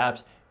most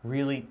apps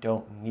really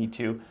don't need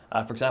to.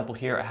 For example,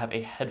 here I have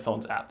a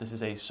headphones app. This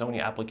is a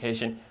Sony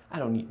application. I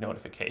don't need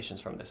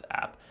notifications from this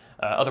app.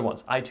 Other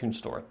ones, iTunes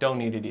Store, don't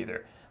need it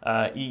either.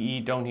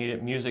 EE, don't need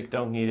it. Music,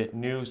 don't need it.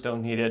 News,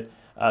 don't need it.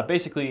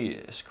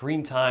 Basically,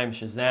 Screen Time,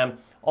 Shazam,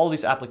 all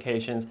these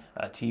applications,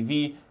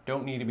 TV,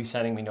 don't need to be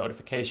sending me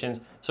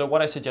notifications. So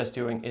what I suggest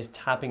doing is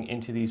tapping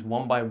into these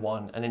one by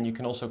one, and then you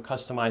can also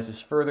customize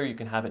this further. You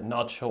can have it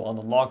not show on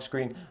the lock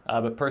screen,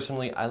 but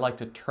personally, I like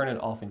to turn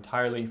it off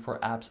entirely for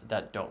apps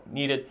that don't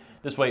need it.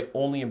 This way,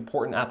 only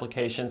important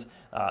applications,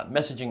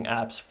 messaging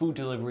apps, food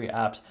delivery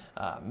apps,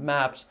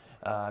 maps,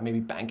 maybe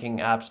banking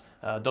apps,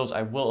 those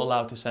I will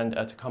allow to send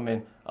to come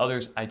in.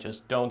 Others I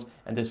just don't,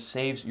 and this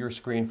saves your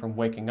screen from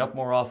waking up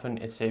more often.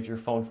 It saves your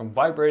phone from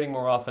vibrating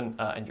more often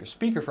and your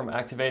speaker from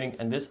activating,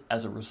 and this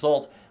as a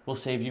result will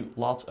save you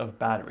lots of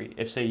battery.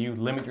 If, say, you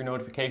limit your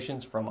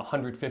notifications from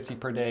 150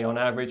 per day on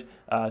average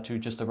to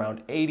just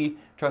around 80,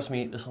 trust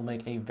me, this will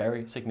make a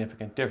very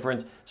significant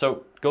difference.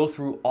 So go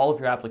through all of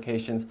your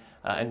applications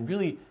and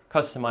really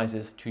customize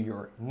this to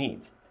your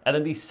needs. And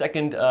then the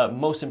second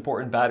most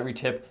important battery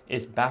tip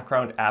is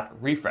background app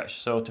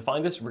refresh. So to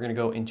find this, we're going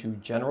to go into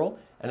general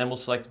and then we'll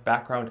select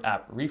background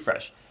app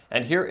refresh.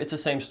 And here it's the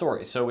same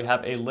story. So we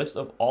have a list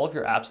of all of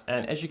your apps.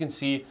 And as you can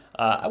see,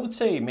 I would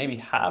say maybe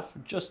half,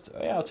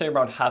 I would say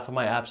around half of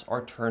my apps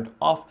are turned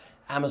off.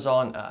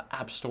 Amazon,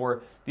 App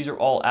Store, these are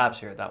all apps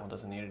here. That one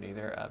doesn't need it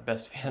either.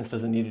 Best Fiance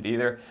doesn't need it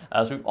either.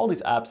 So we have all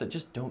these apps that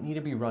just don't need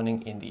to be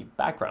running in the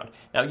background.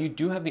 Now you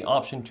do have the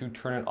option to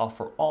turn it off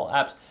for all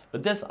apps,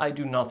 but this I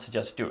do not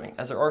suggest doing,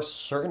 as there are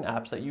certain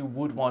apps that you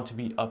would want to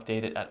be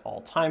updated at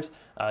all times.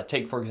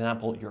 Take for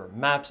example your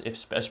maps,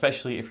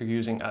 especially if you're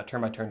using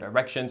turn-by-turn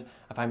directions.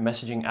 I find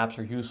messaging apps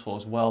are useful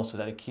as well, so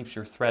that it keeps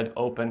your thread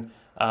open.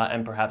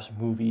 And perhaps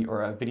movie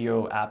or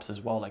video apps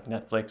as well, like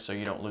Netflix, so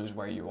you don't lose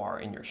where you are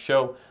in your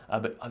show.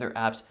 But other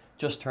apps,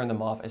 just turn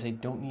them off, as they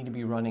don't need to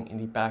be running in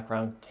the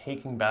background,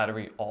 taking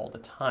battery all the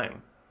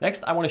time.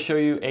 Next, I want to show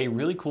you a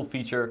really cool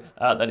feature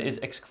that is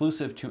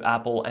exclusive to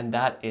Apple, and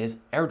that is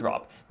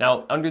AirDrop.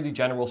 Now, under the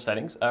general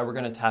settings, we're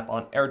going to tap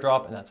on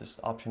AirDrop, and that's this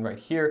option right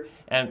here.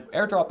 And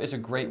AirDrop is a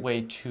great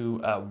way to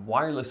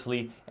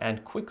wirelessly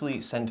and quickly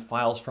send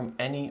files from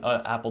any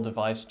Apple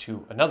device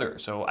to another.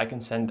 So I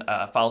can send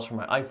files from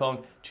my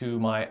iPhone to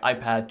my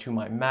iPad to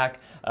my Mac.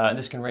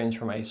 This can range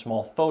from a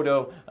small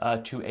photo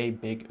to a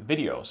big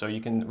video. So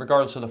you can,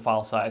 regardless of the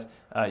file size,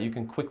 you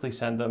can quickly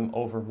send them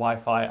over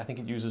Wi-Fi. I think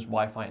it uses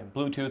Wi-Fi and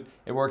Bluetooth.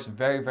 It works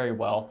very, very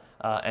well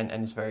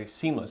and is very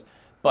seamless.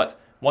 But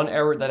one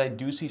error that I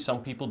do see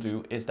some people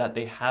do is that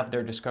they have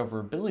their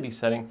discoverability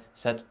setting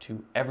set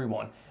to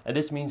everyone. And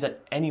this means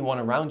that anyone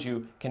around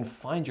you can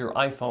find your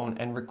iPhone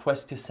and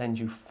request to send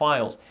you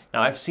files.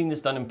 Now, I've seen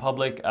this done in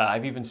public.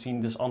 I've even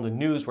seen this on the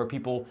news where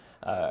people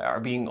are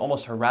being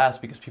almost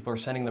harassed because people are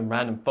sending them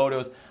random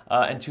photos.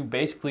 And to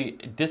basically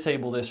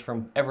disable this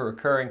from ever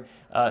occurring,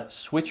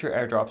 switch your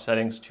AirDrop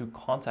settings to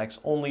contacts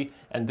only.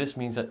 And this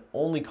means that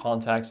only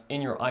contacts in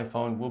your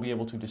iPhone will be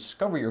able to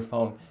discover your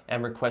phone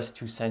and request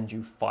to send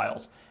you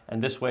files.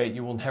 And this way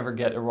you will never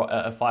get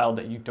a file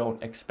that you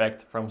don't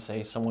expect from,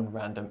 say, someone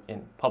random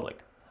in public.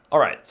 All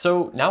right,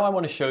 so now I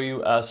want to show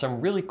you some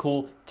really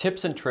cool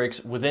tips and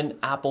tricks within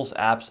Apple's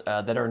apps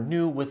that are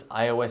new with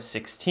iOS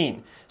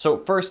 16. So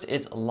first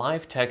is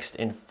live text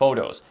in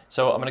Photos.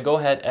 So I'm going to go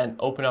ahead and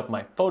open up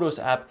my Photos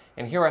app,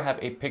 and here I have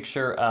a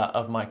picture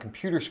of my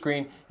computer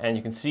screen, and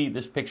you can see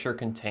this picture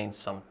contains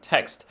some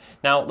text.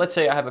 Now let's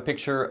say I have a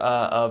picture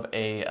of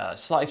a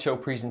slideshow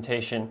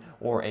presentation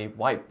or a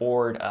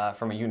whiteboard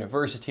from a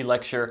university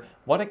lecture.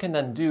 What I can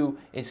then do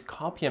is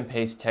copy and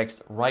paste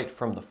text right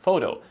from the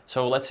photo.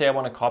 So let's say I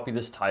want to copy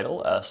this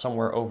title,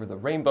 Somewhere Over the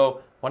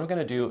Rainbow. What I'm going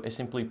to do is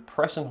simply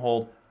press and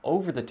hold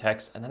over the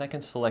text, and then I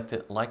can select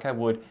it like I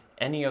would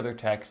any other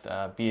text,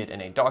 be it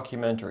in a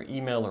document or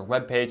email or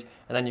web page,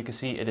 and then you can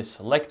see it is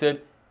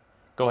selected.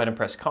 Go ahead and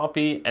press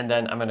copy, and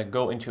then I'm going to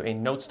go into a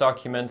notes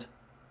document,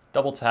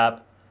 double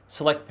tap,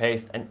 select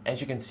paste, and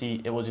as you can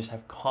see, it will just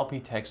have copy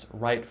text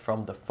right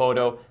from the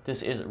photo.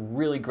 This is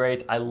really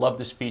great. I love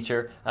this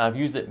feature. I've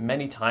used it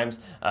many times.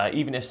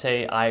 Even if,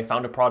 say, I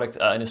found a product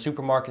in a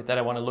supermarket that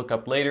I want to look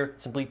up later,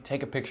 simply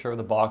take a picture of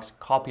the box,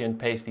 copy and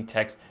paste the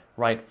text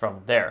right from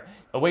there.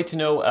 A way to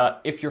know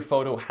if your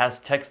photo has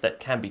text that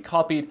can be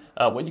copied,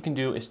 what you can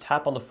do is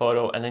tap on the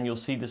photo, and then you'll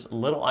see this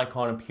little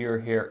icon appear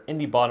here in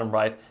the bottom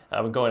right.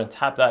 We'll go ahead and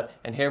tap that,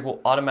 and here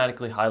will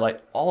automatically highlight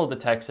all of the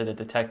text that it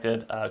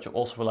detected, which will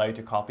also allow you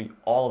to copy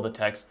all of the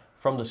text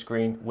from the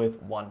screen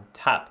with one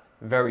tap.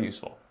 Very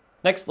useful.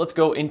 Next, let's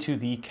go into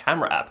the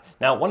camera app.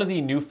 Now, one of the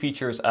new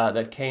features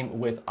that came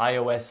with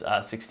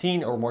iOS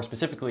 16, or more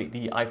specifically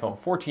the iPhone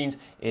 14s,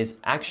 is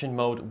action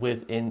mode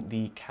within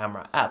the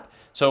camera app.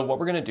 So what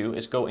we're going to do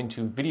is go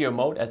into video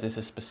mode, as this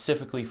is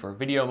specifically for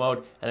video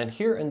mode. And then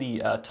here in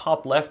the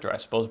top left, or I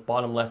suppose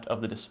bottom left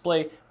of the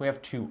display, we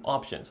have two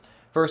options.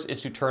 First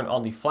is to turn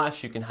on the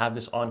flash. You can have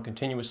this on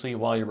continuously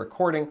while you're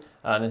recording.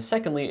 And then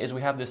secondly is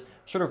we have this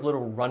sort of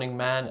little running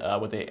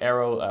man with an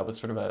arrow with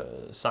sort of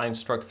a sign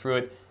struck through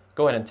it.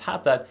 Go ahead and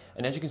tap that,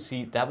 and as you can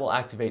see, that will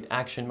activate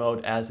action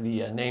mode, as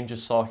the name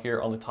just saw here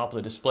on the top of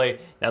the display.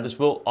 Now this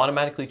will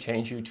automatically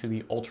change you to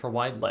the ultra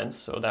wide lens,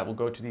 so that will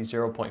go to the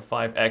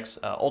 0.5x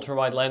ultra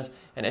wide lens,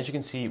 and as you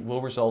can see,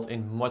 will result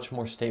in much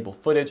more stable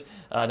footage.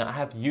 Now I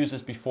have used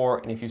this before,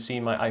 and if you've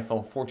seen my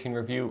iPhone 14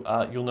 review,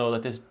 you'll know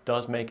that this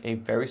does make a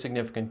very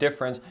significant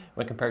difference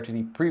when compared to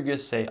the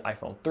previous, say,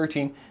 iPhone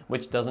 13,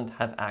 which doesn't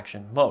have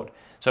action mode.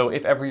 So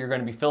if ever you're going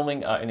to be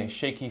filming in a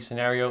shaky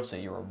scenario,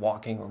 say you were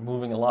walking or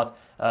moving a lot,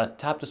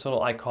 tap this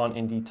little icon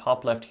in the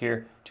top left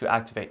here to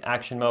activate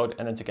action mode,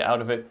 and then to get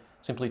out of it,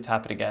 simply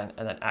tap it again,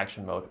 and then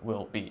action mode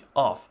will be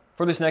off.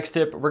 For this next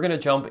tip, we're going to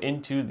jump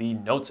into the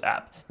Notes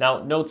app.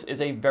 Now, Notes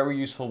is a very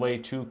useful way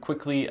to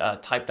quickly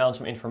type down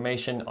some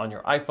information on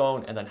your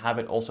iPhone and then have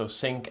it also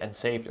sync and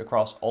saved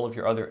across all of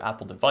your other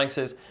Apple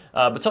devices.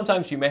 But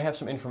sometimes you may have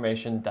some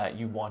information that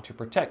you want to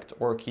protect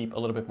or keep a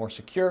little bit more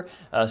secure,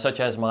 such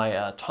as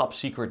my top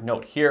secret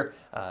note here.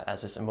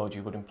 as this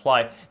emoji would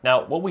imply.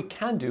 Now, what we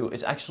can do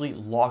is actually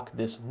lock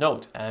this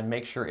note and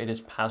make sure it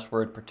is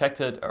password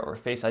protected or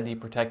Face ID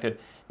protected.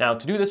 Now,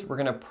 to do this, we're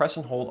going to press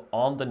and hold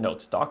on the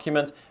notes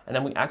document, and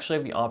then we actually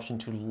have the option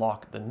to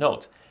lock the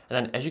note.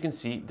 And then as you can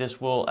see,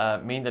 this will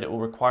mean that it will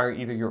require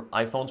either your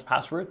iPhone's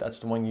password, that's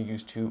the one you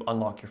use to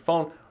unlock your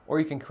phone, or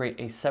you can create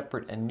a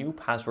separate and new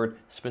password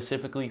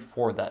specifically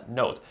for that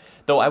note.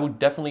 Though I would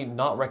definitely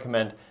not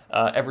recommend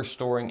ever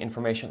storing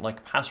information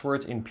like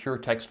passwords in pure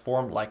text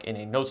form, like in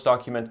a notes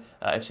document.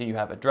 If say you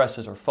have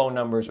addresses or phone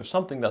numbers or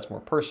something that's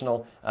more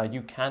personal,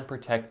 you can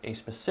protect a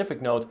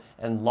specific note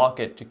and lock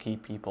it to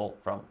keep people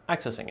from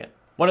accessing it.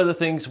 One of the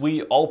things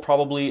we all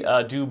probably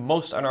do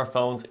most on our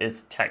phones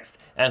is text,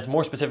 and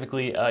more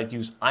specifically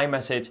use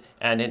iMessage.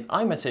 And in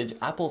iMessage,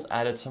 Apple's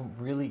added some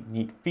really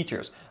neat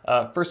features.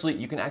 Firstly,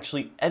 you can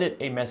actually edit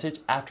a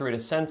message after it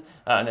is sent,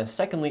 and then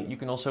secondly, you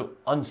can also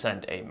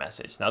unsend a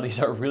message. Now, these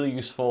are really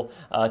useful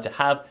to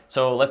have.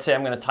 So let's say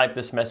I'm going to type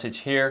this message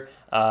here.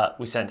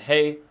 We send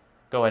hey.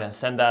 Go ahead and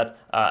send that.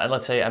 And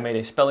let's say I made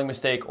a spelling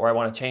mistake or I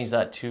want to change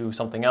that to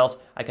something else.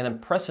 I can then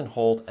press and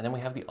hold, and then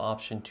we have the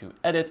option to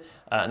edit,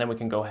 and then we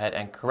can go ahead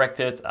and correct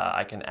it.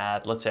 I can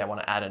add, let's say I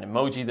want to add an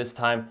emoji this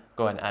time,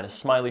 go ahead and add a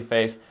smiley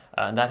face,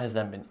 and that has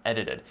then been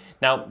edited.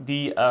 Now,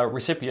 the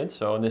recipient,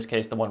 so in this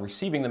case, the one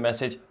receiving the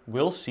message,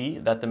 will see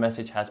that the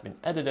message has been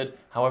edited,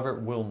 however,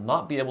 will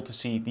not be able to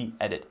see the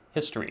edit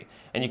history.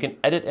 And you can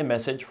edit a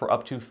message for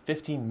up to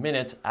 15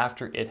 minutes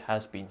after it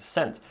has been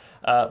sent.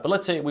 But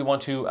let's say we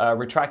want to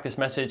retract this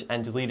message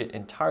and delete it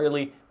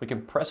entirely. We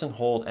can press and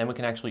hold, and we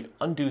can actually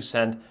undo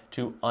send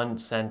to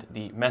unsend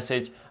the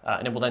message,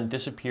 and it will then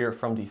disappear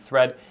from the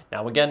thread.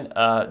 Now again,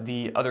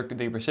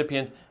 the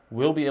recipient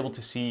will be able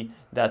to see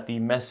that the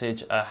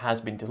message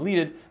has been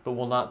deleted, but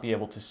will not be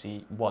able to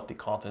see what the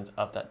content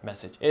of that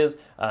message is.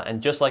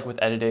 And just like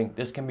with editing,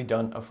 this can be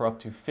done for up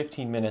to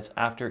 15 minutes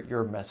after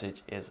your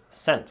message is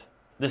sent.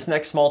 This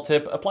next small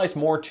tip applies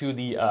more to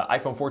the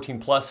iPhone 14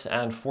 Plus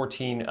and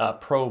 14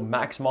 Pro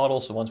Max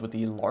models, the ones with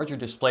the larger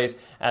displays,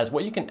 as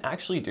what you can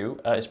actually do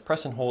is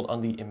press and hold on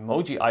the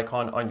emoji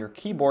icon on your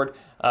keyboard,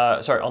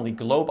 on the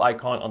globe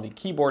icon on the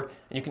keyboard,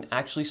 and you can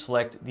actually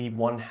select the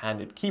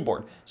one-handed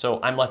keyboard. So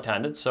I'm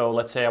left-handed, so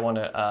let's say I want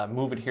to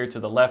move it here to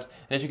the left,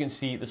 and as you can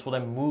see, this will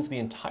then move the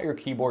entire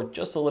keyboard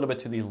just a little bit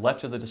to the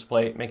left of the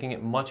display, making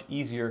it much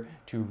easier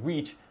to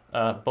reach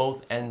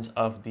both ends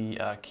of the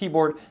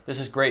keyboard. This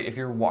is great if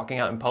you're walking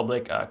out in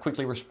public,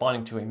 quickly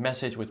responding to a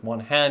message with one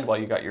hand while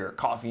you got your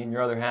coffee in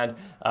your other hand,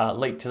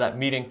 late to that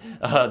meeting.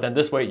 Then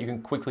this way you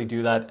can quickly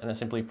do that and then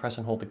simply press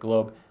and hold the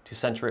globe to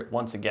center it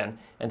once again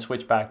and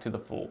switch back to the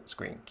full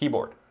screen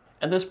keyboard.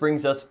 And this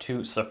brings us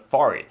to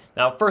Safari.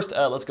 Now first,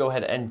 let's go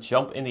ahead and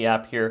jump in the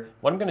app here.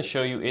 What I'm going to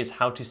show you is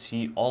how to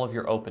see all of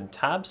your open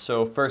tabs.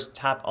 So first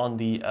tap on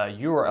the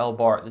URL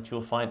bar that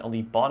you'll find on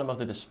the bottom of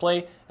the display,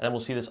 and then we'll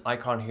see this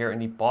icon here in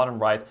the bottom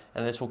right,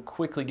 and this will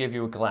quickly give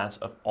you a glance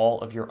of all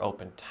of your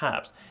open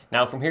tabs.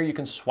 Now from here you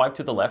can swipe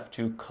to the left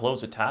to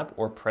close a tab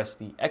or press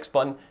the X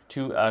button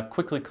to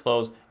quickly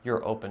close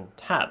your open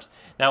tabs.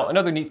 Now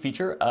another neat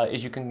feature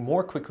is you can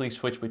more quickly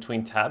switch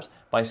between tabs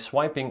by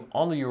swiping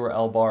on the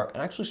URL bar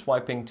and actually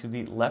swiping to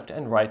the left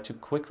and right to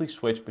quickly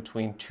switch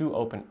between two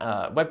open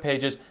web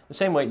pages. The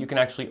same way you can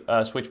actually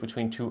switch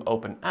between two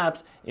open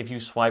apps if you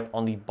swipe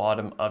on the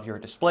bottom of your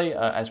display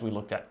as we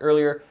looked at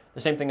earlier.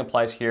 The same thing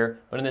applies here,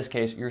 but in this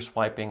case you're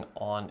swiping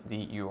on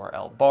the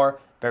URL bar.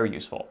 Very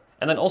useful.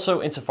 And then also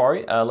in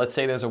Safari, let's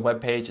say there's a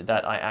web page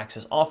that I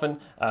access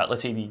often,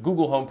 let's say the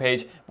Google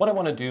homepage. What I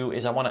want to do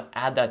is I want to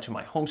add that to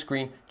my home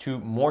screen to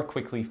more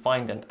quickly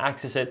find and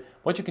access it.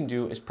 What you can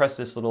do is press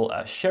this little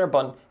share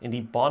button in the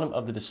bottom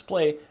of the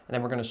display, and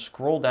then we're going to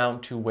scroll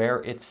down to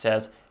where it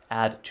says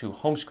add to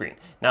home screen.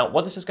 Now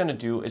what this is going to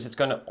do is it's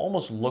going to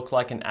almost look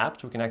like an app,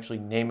 so we can actually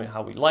name it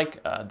how we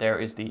like. There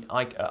is the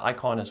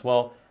icon as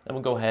well. Then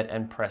we'll go ahead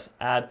and press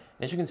add. And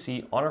as you can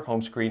see on our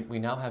home screen, we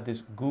now have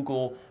this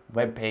Google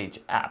web page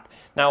app.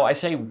 Now I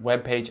say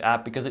web page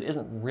app because it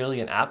isn't really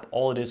an app.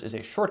 All it is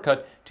a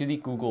shortcut to the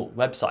Google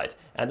website.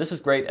 And this is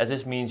great as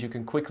this means you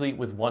can quickly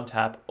with one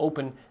tap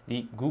open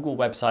the Google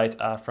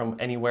website from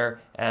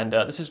anywhere. And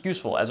this is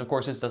useful as of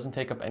course this doesn't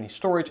take up any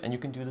storage, and you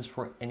can do this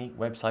for any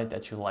website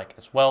that you like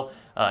as well.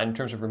 And in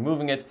terms of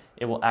removing it,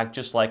 it will act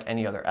just like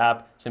any other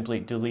app. Simply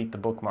delete the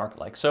bookmark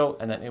like so,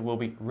 and then it will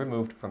be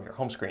removed from your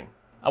home screen.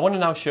 I want to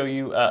now show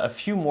you a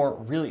few more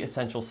really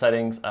essential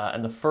settings,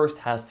 and the first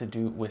has to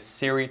do with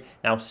Siri.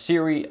 Now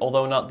Siri,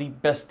 although not the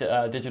best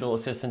digital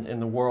assistant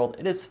in the world,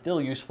 it is still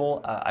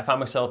useful. I find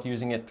myself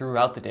using it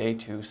throughout the day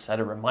to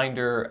set a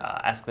reminder,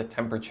 ask the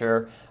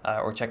temperature,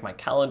 or check my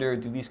calendar,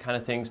 do these kind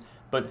of things.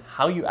 But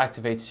how you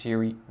activate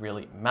Siri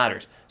really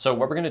matters. So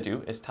what we're going to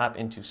do is tap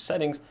into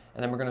settings,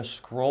 and then we're going to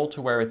scroll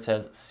to where it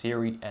says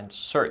Siri and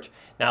search.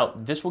 Now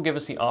this will give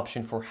us the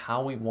option for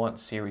how we want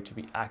Siri to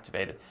be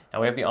activated.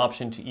 Now we have the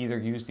option to either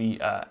use the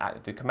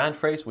command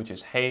phrase, which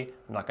is hey.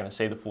 I'm not going to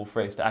say the full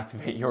phrase to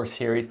activate your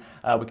Siris.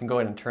 We can go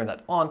ahead and turn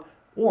that on,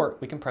 or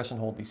we can press and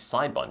hold the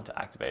side button to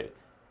activate it.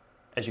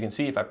 As you can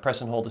see, if I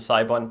press and hold the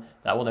side button,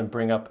 that will then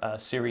bring up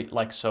Siri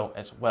like so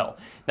as well.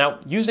 Now,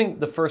 using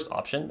the first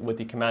option with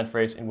the command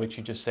phrase in which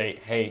you just say,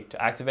 hey,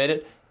 to activate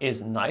it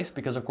is nice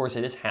because of course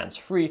it is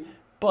hands-free,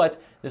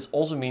 but this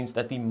also means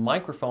that the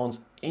microphones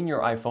in your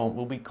iPhone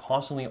will be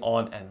constantly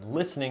on and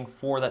listening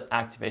for that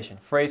activation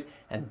phrase.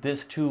 And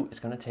this too is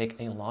going to take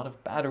a lot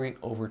of battery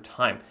over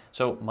time.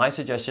 So my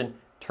suggestion,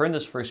 turn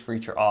this first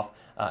feature off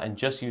and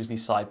just use the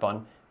side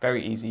button.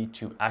 Very easy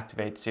to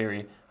activate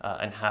Siri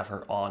and have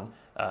her on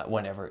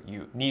whenever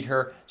you need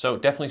her. So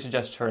definitely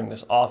suggest turning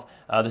this off.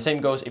 The same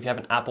goes if you have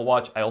an Apple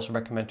Watch. I also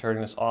recommend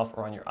turning this off,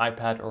 or on your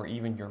iPad or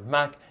even your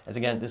Mac, as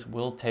again, this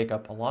will take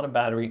up a lot of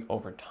battery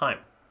over time.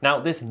 Now,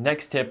 this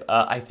next tip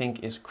I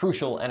think is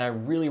crucial, and I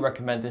really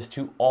recommend this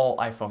to all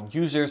iPhone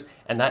users,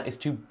 and that is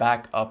to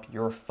back up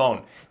your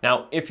phone.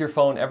 Now, if your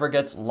phone ever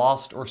gets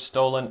lost or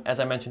stolen, as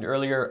I mentioned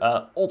earlier,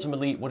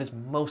 ultimately what is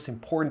most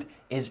important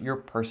is your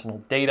personal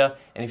data.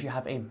 And if you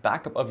have a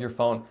backup of your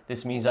phone,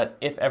 this means that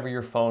if ever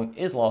your phone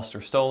is lost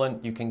or stolen,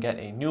 you can get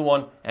a new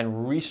one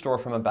and restore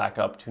from a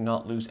backup to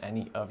not lose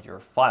any of your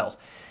files.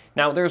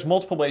 Now, there's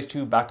multiple ways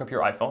to back up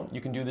your iPhone. You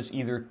can do this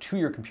either to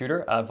your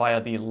computer via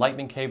the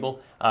lightning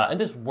cable, and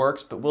this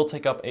works, but will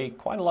take up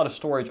quite a lot of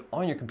storage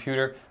on your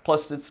computer.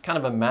 Plus, it's kind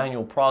of a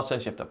manual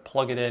process. You have to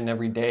plug it in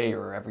every day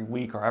or every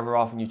week or however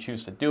often you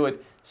choose to do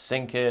it,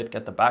 sync it,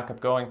 get the backup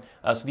going.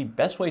 So the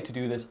best way to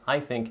do this, I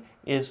think,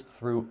 is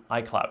through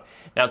iCloud.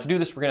 Now, to do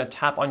this, we're going to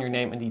tap on your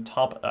name in the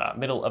top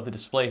middle of the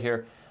display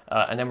here,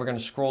 and then we're going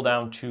to scroll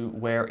down to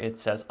where it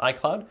says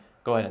iCloud.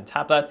 Go ahead and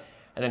tap that.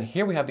 And then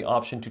here we have the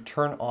option to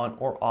turn on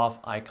or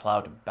off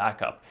iCloud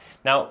backup.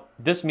 Now,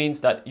 this means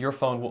that your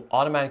phone will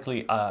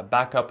automatically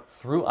back up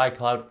through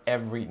iCloud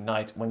every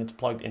night when it's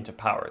plugged into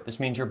power. This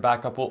means your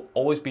backup will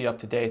always be up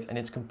to date and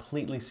it's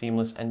completely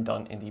seamless and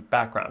done in the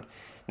background.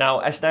 Now,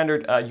 as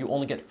standard, you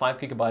only get 5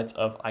 gigabytes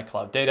of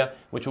iCloud data,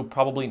 which will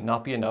probably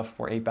not be enough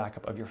for a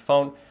backup of your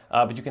phone,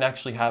 but you can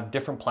actually have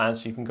different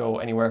plans. So you can go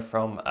anywhere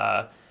from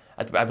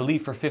I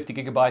believe for 50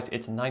 gigabytes,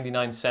 it's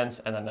 99 cents,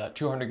 and then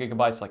 200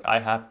 gigabytes like I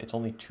have, it's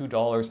only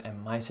 $2,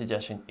 and my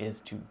suggestion is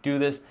to do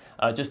this.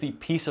 Just the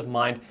peace of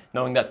mind,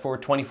 knowing that for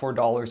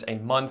 $24 a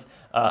month,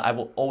 I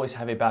will always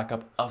have a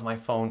backup of my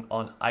phone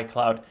on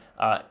iCloud.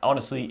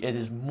 Honestly, it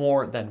is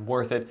more than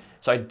worth it.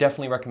 So I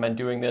definitely recommend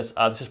doing this.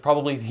 This is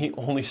probably the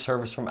only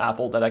service from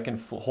Apple that I can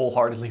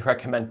wholeheartedly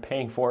recommend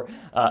paying for,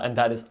 and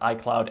that is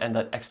iCloud and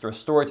that extra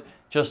storage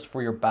just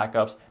for your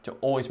backups to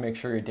always make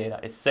sure your data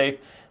is safe.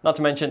 Not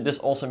to mention, this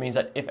also means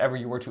that if ever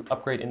you were to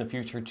upgrade in the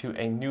future to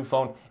a new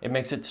phone, it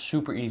makes it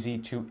super easy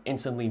to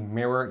instantly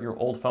mirror your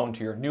old phone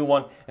to your new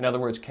one. In other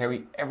words,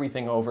 carry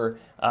everything over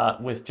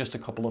with just a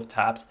couple of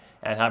taps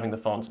and having the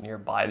phones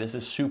nearby. This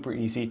is super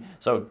easy,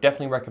 so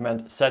definitely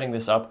recommend setting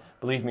this up.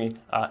 Believe me,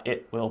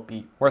 it will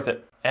be worth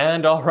it.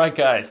 And all right,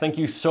 guys, thank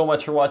you so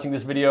much for watching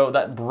this video.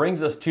 That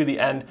brings us to the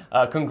end.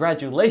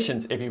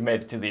 Congratulations if you've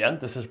made it to the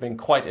end. This has been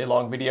quite a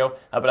long video,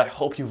 but I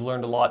hope you've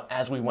learned a lot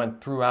as we went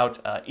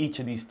throughout each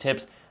of these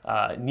tips,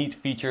 neat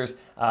features,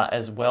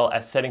 as well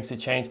as settings to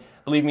change.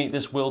 Believe me,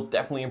 this will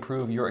definitely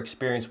improve your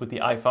experience with the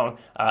iPhone.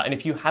 And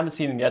if you haven't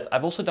seen them yet,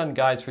 I've also done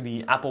guides for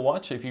the Apple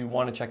Watch. So if you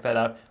want to check that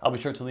out, I'll be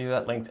sure to leave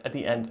that linked at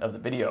the end of the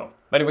video.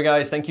 But anyway,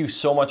 guys, thank you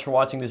so much for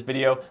watching this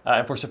video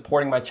and for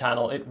supporting my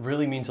channel. It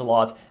really means a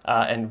lot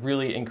and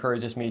really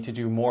encourages me to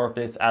do more of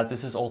this, as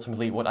this is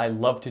ultimately what I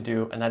love to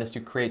do, and that is to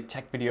create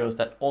tech videos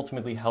that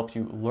ultimately help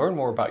you learn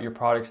more about your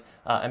products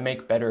and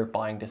make better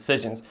buying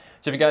decisions.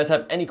 So if you guys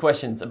have any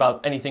questions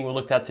about anything we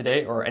looked at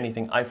today or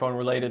anything iPhone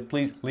related,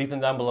 please leave them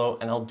down below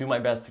and I'll do my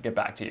best to get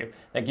back to you.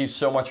 Thank you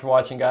so much for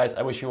watching, guys.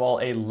 I wish you all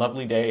a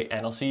lovely day,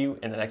 and I'll see you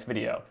in the next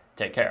video.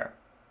 Take care.